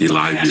Tiki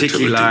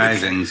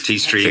Live and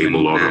T-Stream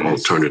cable or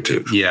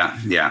alternative. Yeah.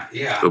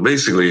 So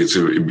basically,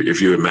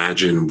 if you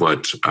imagine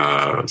what,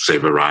 say,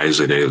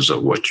 Verizon is, or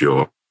what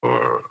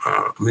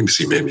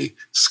maybe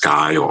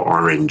Sky or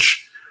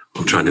Orange.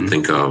 I'm trying to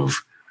think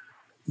of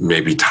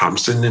maybe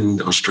Thomson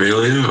in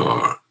Australia,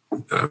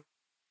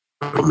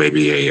 or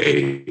maybe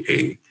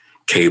a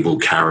cable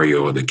carrier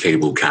or the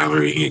cable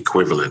carrying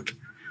equivalent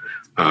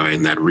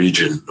in that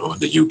region or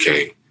the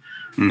UK.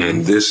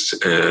 And this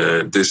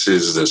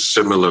is a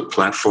similar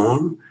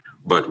platform,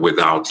 but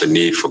without the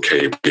need for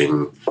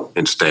cabling,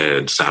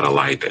 instead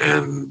satellite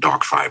and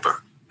dark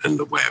fiber and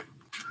the web.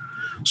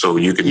 So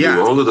you can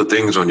do all of the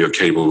things on your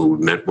cable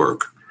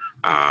network,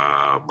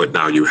 but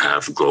now you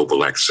have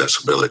global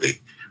accessibility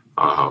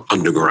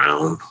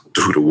underground,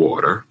 through the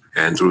water,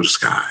 and through the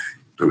sky,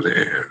 through the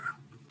air.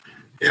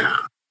 Yeah.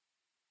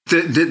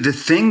 The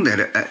thing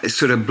that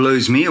sort of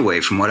blows me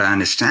away from what I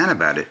understand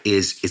about it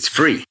is it's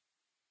free.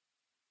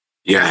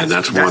 Yeah,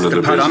 that's one of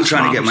the part I'm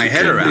trying to get my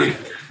head around.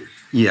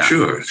 Yeah,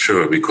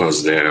 sure,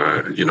 because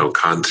their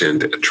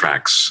content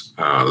attracts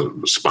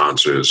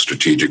sponsors,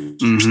 strategic,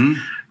 and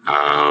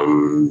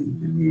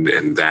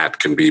that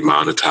can be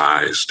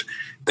monetized.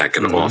 That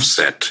can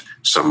offset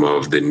some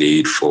of the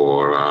need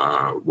for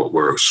what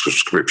were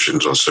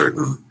subscriptions or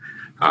certain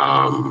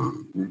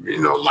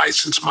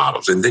license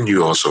models. And then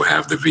you also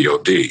have the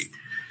VOD.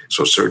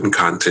 So certain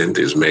content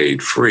is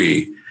made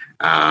free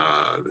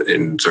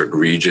in certain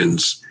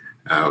regions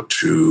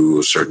to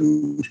a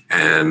certain,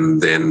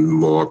 and then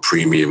more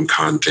premium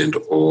content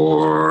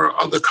or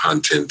other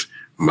content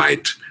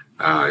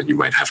you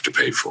might have to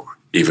pay for.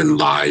 Even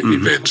live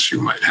events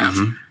you might have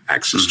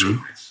access to.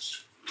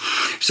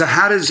 So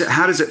how does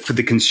it for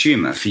the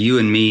consumer, for you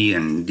and me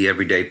and the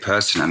everyday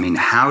person? I mean,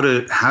 how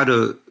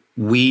do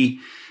we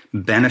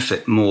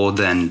benefit more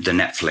than the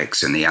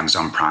Netflix and the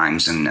Amazon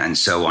Primes and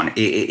so on?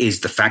 Is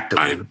the fact that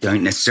we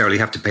don't necessarily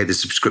have to pay the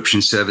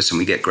subscription service and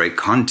we get great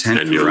content.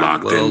 And you're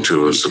locked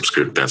into a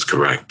subscription. That's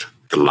correct.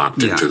 You're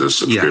locked into the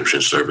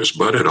subscription service,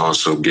 but it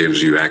also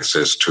gives you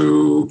access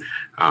to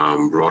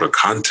broader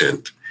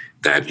content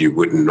that you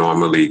wouldn't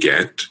normally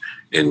get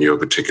in your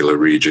particular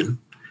region.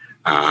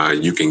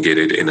 You can get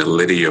it in a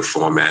linear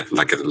format,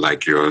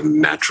 like your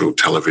natural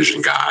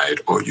television guide,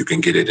 or you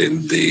can get it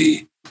in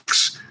the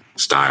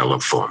style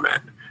of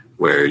format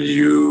where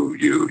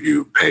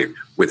you pay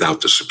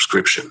without the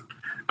subscription.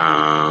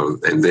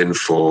 And then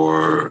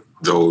for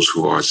those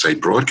who are, say,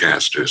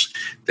 broadcasters,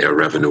 there are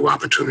revenue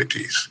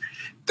opportunities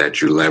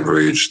that you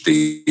leverage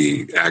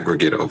the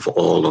aggregate of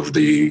all of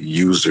the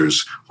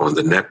users on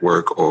the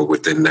network or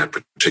within that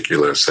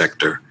particular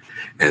sector.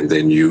 And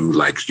then you,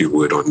 like you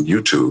would on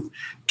YouTube,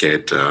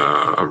 get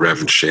a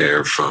revenue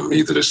share from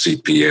either the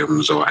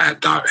CPMs or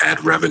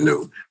ad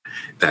revenue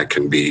that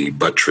can be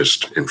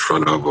buttressed in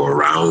front of or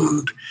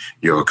around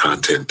your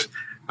content,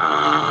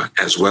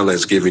 as well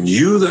as giving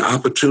you the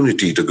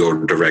opportunity to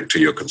go direct to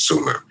your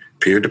consumer,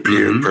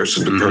 peer-to-peer,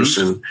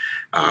 person-to-person,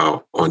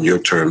 on your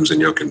terms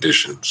and your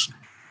conditions.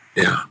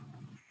 Yeah.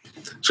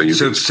 So you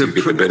get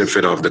the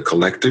benefit of the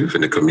collective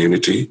and the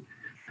community,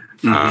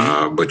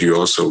 but you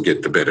also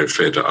get the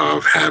benefit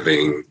of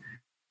having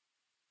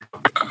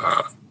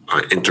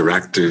an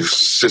interactive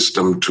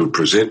system to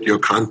present your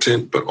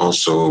content, but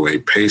also a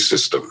pay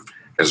system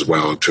as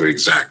well to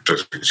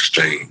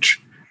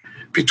exchange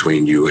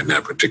between you and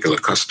that particular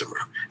customer.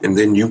 And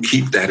then you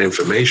keep that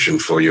information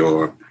for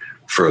your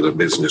further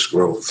business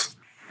growth,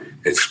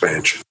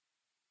 expansion.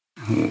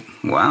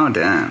 Wow,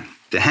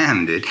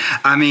 damn, dude.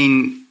 I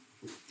mean,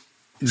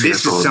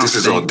 this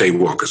is all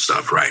Daywalker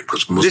stuff, right?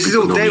 Because most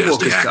people know me as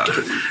the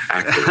actor.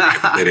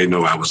 Right? They didn't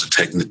know I was a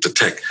tech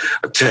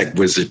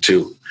wizard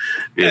too.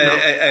 You know,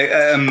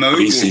 a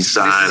PC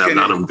side. I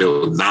done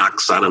build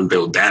Knox. I done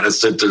build data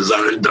centers.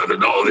 I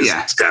done all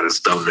this kind of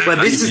stuff, man. But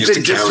this is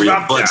the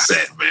disruptor,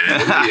 set,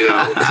 man. You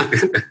know.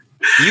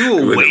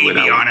 You were way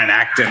beyond an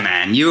actor,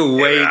 man. You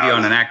were way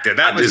beyond an actor.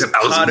 That was a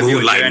part of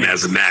your journey.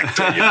 As an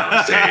actor, you know what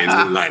I'm saying?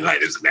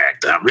 Moonlight as an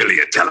actor. I'm really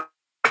a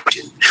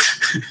television.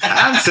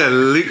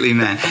 Absolutely,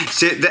 man.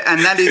 So,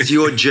 and that is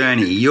your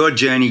journey. Your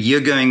journey.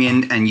 You're going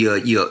in, and you're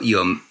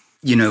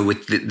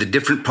with the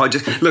different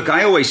projects. Look,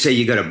 I always say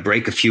you got to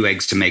break a few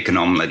eggs to make an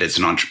omelet as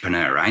an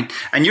entrepreneur, right?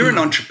 And you're an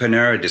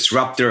entrepreneur, a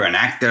disruptor, an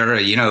actor.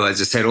 As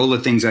I said, all the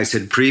things I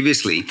said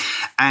previously,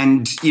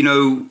 and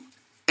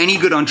any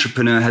good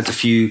entrepreneur has a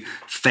few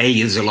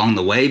failures along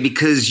the way,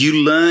 because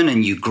you learn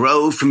and you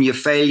grow from your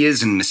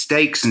failures and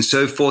mistakes and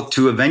so forth,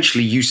 to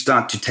eventually you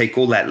start to take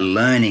all that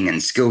learning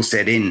and skill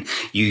set in.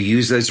 You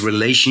use those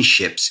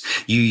relationships,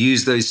 you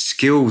use those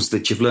skills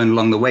that you've learned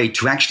along the way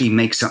to actually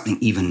make something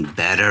even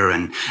better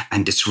and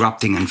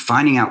disrupting, and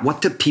finding out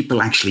what do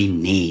people actually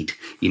need.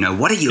 You know,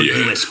 what are your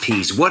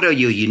USPs? What are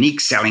your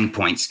unique selling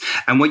points?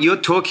 And what you're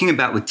talking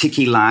about with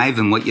Tiki Live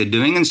and what you're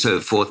doing and so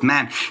forth,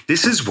 man,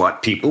 this is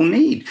what people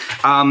need.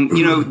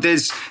 You know,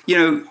 there's, you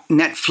know,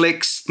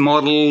 Netflix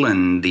model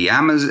and the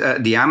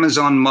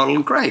Amazon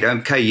model. Great.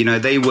 Okay. You know,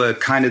 they were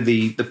kind of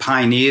the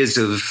pioneers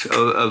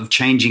of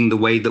changing the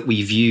way that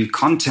we view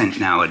content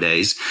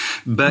nowadays.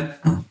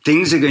 But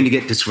things are going to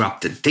get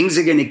disrupted. Things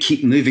are going to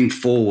keep moving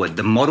forward.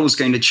 The model's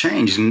going to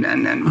change.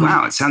 And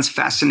wow, it sounds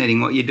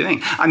fascinating what you're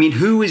doing. I mean,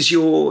 who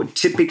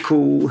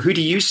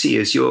do you see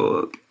as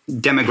your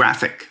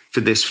demographic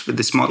for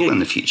this model in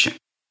the future?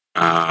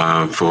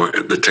 For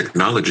the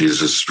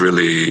technologies, it's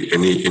really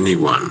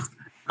anyone.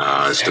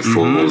 It's the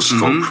full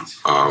scope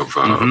of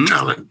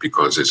talent,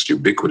 because it's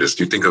ubiquitous.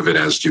 You think of it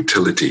as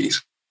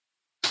utilities.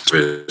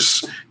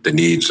 It's the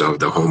needs of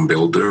the home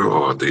builder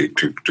or the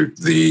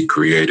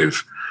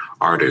creative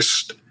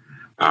artist.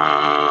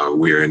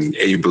 We're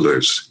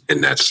enablers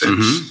in that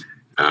sense.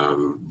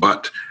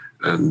 But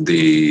I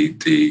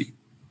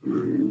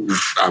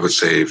would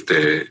say if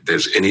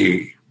there's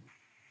any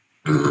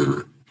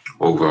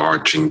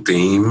overarching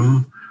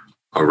theme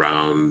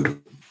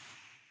around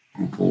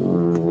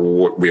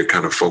what we're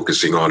kind of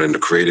focusing on in the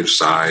creative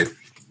side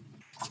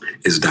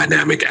is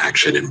dynamic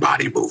action and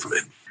body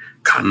movement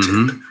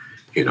content.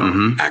 You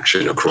know,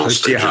 action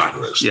across the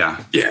genres.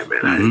 Yeah,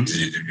 man.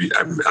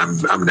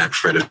 I'm that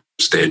Fred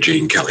Astaire,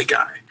 Gene Kelly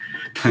guy.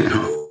 You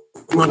know,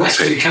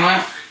 Wesley, can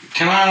I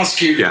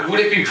ask you? Would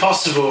it be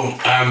possible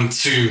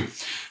to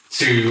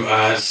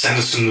send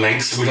us some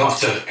links? We'd love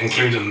to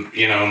include them,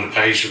 you know, on the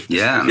page.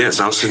 Yes,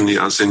 I'll send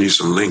you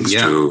some links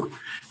to,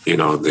 you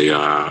know,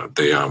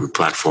 the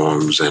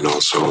platforms, and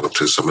also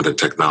to some of the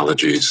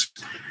technologies.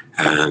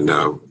 And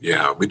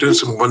we're doing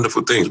some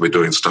wonderful things. We're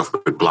doing stuff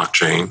with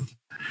blockchain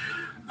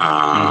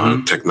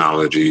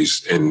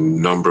technologies in a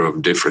number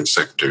of different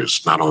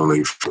sectors, not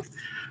only from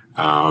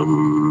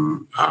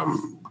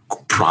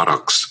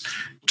products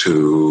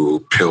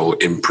to pill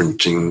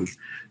imprinting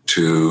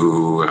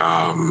to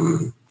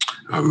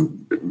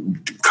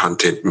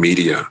content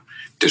media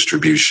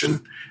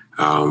distribution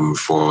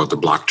for the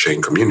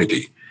blockchain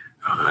community,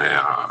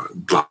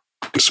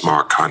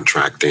 smart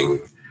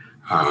contracting,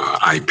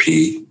 IP,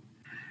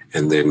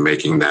 and then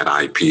making that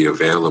IP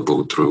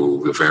available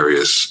through the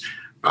various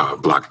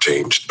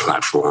blockchain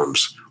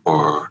platforms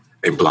or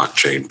a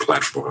blockchain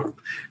platform,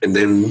 and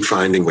then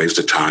finding ways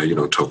to tie, you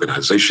know,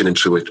 tokenization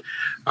into it.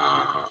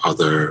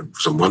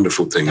 Some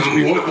wonderful things.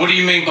 What do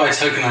you mean by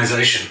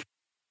tokenization?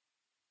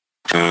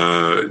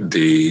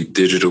 The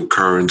digital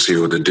currency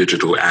or the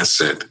digital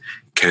asset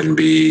can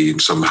be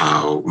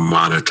somehow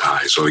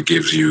monetized, or it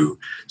gives you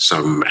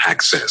some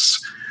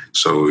access.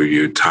 So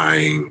you're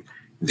tying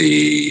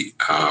the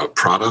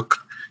product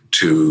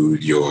to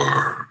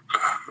your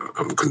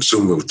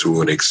consumer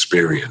through an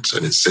experience,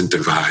 an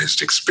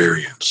incentivized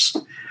experience.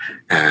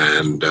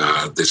 And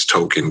this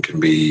token can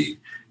be,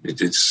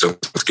 it's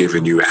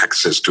giving you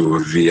access to a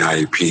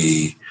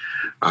VIP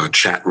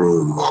chat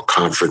room or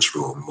conference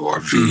room or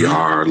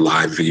VR,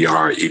 live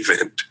VR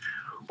event.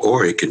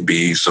 Or it can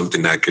be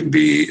something that could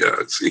be,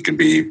 it can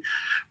be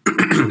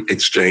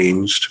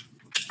exchanged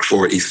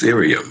for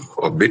Ethereum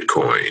or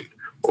Bitcoin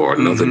or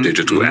another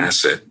digital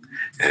asset.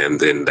 And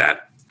then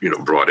that, you know,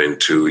 brought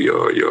into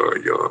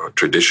your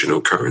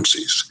traditional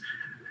currencies.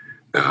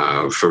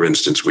 For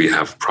instance, we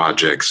have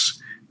projects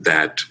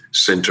that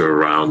center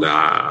around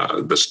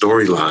the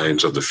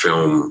storylines of the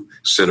film,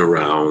 center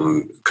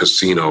around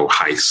casino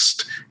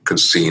heist,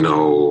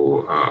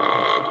 casino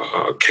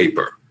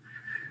caper.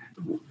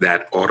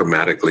 That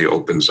automatically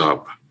opens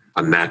up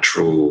a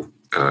natural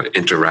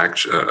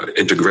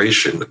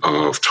integration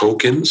of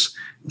tokens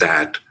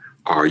that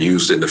are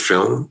used in the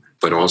film,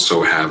 but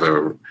also have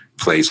a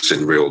place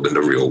in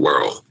the real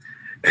world,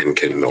 and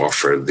can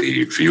offer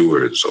the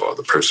viewers or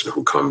the person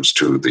who comes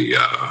to the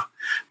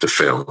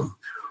film,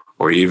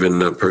 or even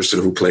the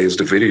person who plays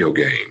the video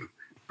game,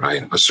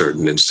 right, a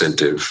certain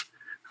incentive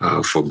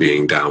for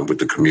being down with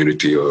the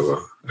community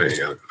or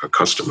a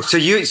customer. So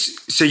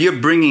you're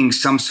bringing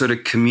some sort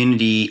of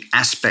community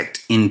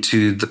aspect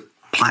into the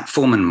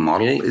platform and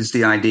model, is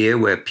the idea,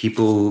 where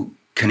people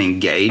can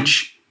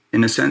engage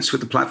in a sense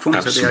with the platform?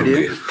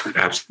 Absolutely. Is that the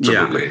idea?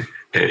 Absolutely. Yeah.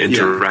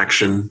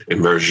 Interaction,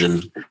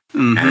 immersion,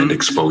 and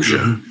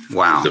exposure.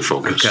 Wow. The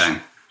focus. Okay.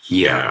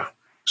 Yeah.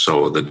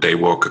 So the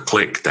Daywalker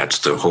Clique, that's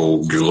the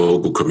whole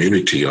global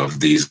community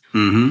of these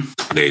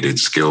native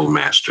skill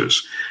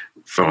masters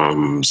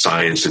from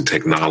science and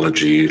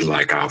technology,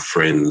 like our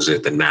friends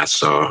at the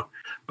NASA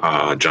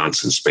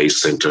Johnson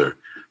Space Center,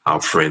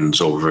 our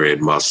friends over at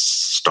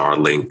Musk,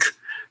 Starlink,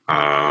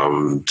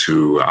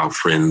 to our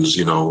friends,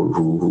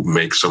 who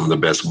make some of the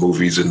best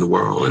movies in the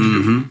world.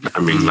 And I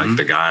mean, like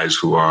the guys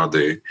who are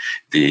the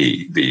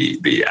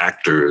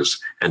actors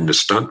and the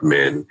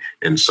stuntmen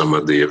in some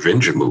of the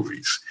Avenger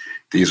movies.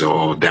 These are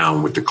all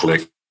down with the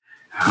click.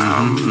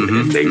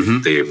 And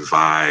they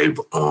vibe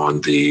on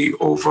the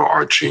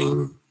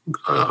overarching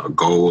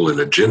goal and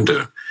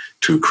agenda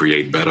to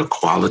create better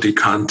quality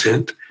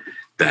content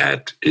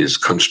that is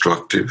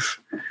constructive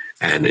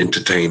and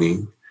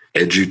entertaining,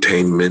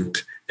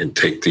 edutainment, and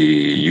take the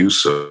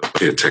use of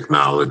their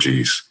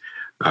technologies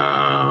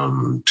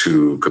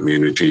to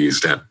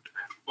communities that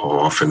are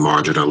often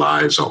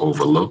marginalized or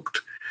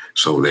overlooked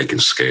so they can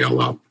scale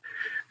up.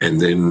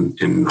 And then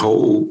in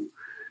whole,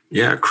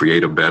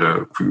 create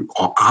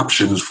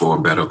options for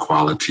a better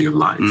quality of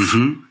life.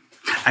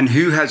 And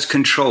who has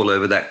control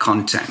over that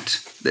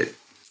content that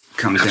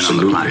comes in on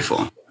the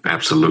platform?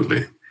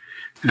 Absolutely.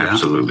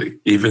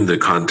 Even the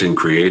content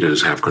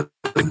creators have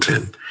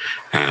content,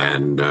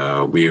 and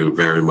we are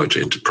very much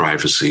into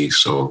privacy.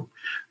 So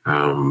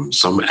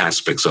some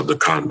aspects of the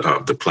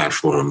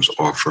platforms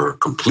offer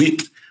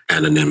complete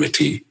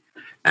anonymity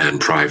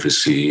and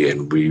privacy,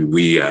 and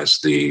we as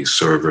the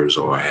servers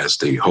or as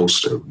the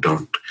hoster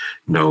don't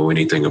know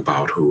anything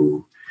about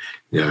who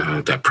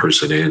that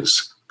person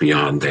is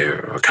beyond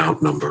their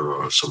account number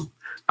or some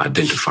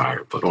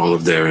identifier. But all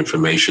of their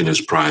information is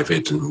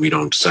private, and we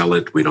don't sell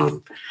it. We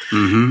don't,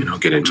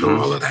 get into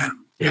all of that.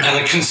 Yeah.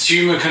 And a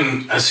consumer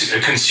can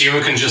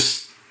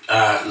just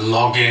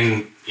log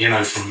in,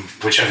 from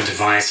whichever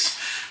device.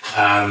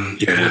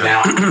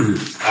 Without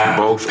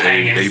both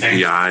paying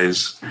anything.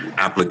 APIs,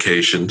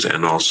 applications,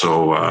 and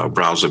also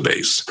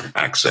browser-based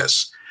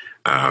access.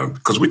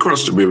 Because we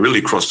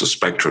really cross the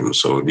spectrum.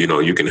 So,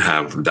 you can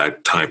have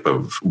that type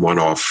of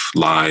one-off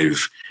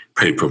live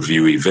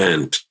pay-per-view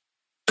event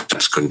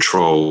that's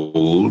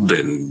controlled,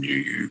 and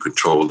you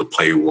control the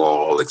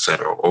paywall, et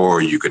cetera.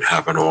 Or you could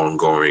have an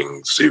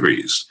ongoing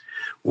series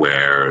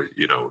where,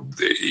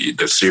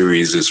 the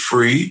series is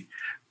free,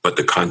 but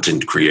the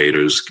content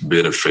creators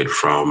benefit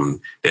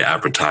from the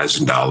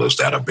advertising dollars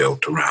that are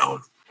built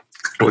around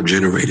or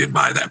generated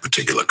by that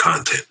particular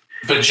content.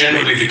 But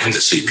generally, the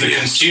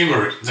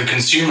consumer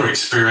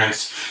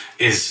experience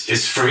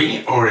is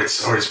free, or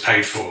it's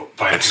paid for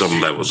by at some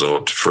levels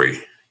or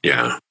free.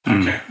 Yeah.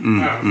 Okay.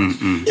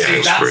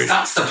 See,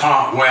 that's the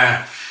part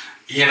where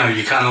you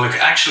kind of look.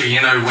 Actually,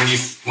 when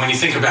you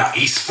think about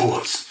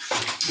esports,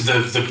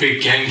 the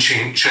big game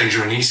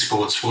changer in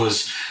esports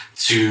was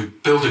to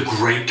build a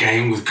great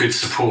game with good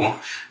support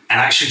and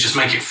actually just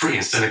make it free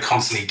instead of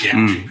constantly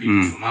gouging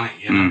people for money,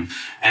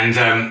 And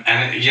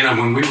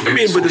when we were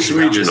but it's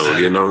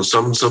regional,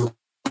 some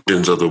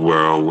regions of the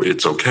world,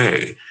 it's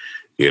okay.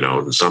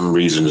 Some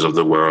regions of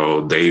the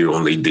world, they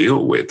only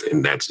deal with,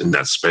 in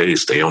that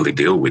space, they only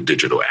deal with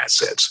digital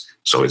assets.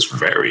 So it's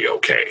very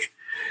okay,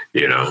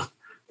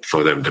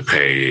 for them to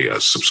pay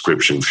a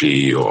subscription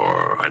fee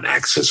or an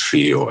access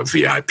fee or a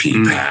VIP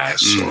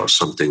pass or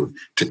something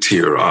to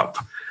tier up.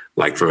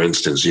 Like, for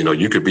instance,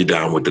 you could be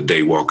down with the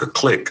Daywalker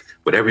clique,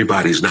 but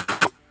everybody's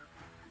not.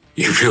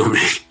 You feel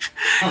me?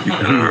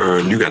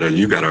 You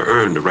gotta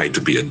earn the right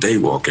to be a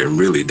Daywalker and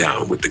really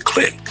down with the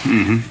clique.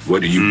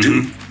 What do you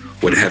do?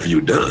 What have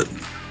you done?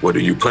 What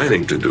are you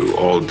planning to do?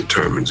 All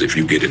determines if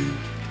you get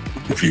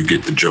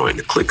to join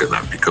the clique and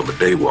not become a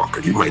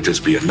Daywalker. You might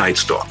just be a Night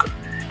Stalker,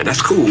 and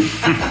that's cool.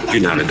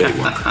 You're not a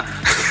Daywalker.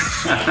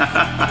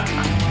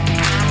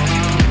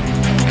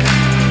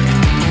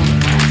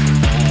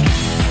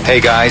 Hey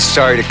guys,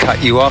 sorry to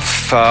cut you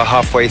off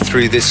halfway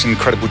through this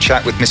incredible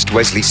chat with Mr.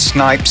 Wesley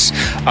Snipes,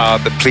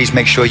 but please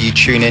make sure you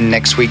tune in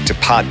next week to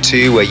part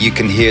 2 where you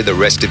can hear the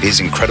rest of his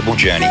incredible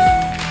journey.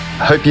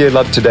 Hope you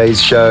loved today's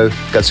show.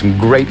 Got some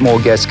great more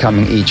guests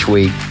coming each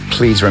week.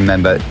 Please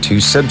remember to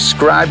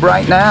subscribe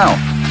right now.